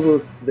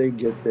wherever they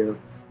get their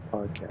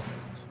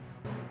podcasts.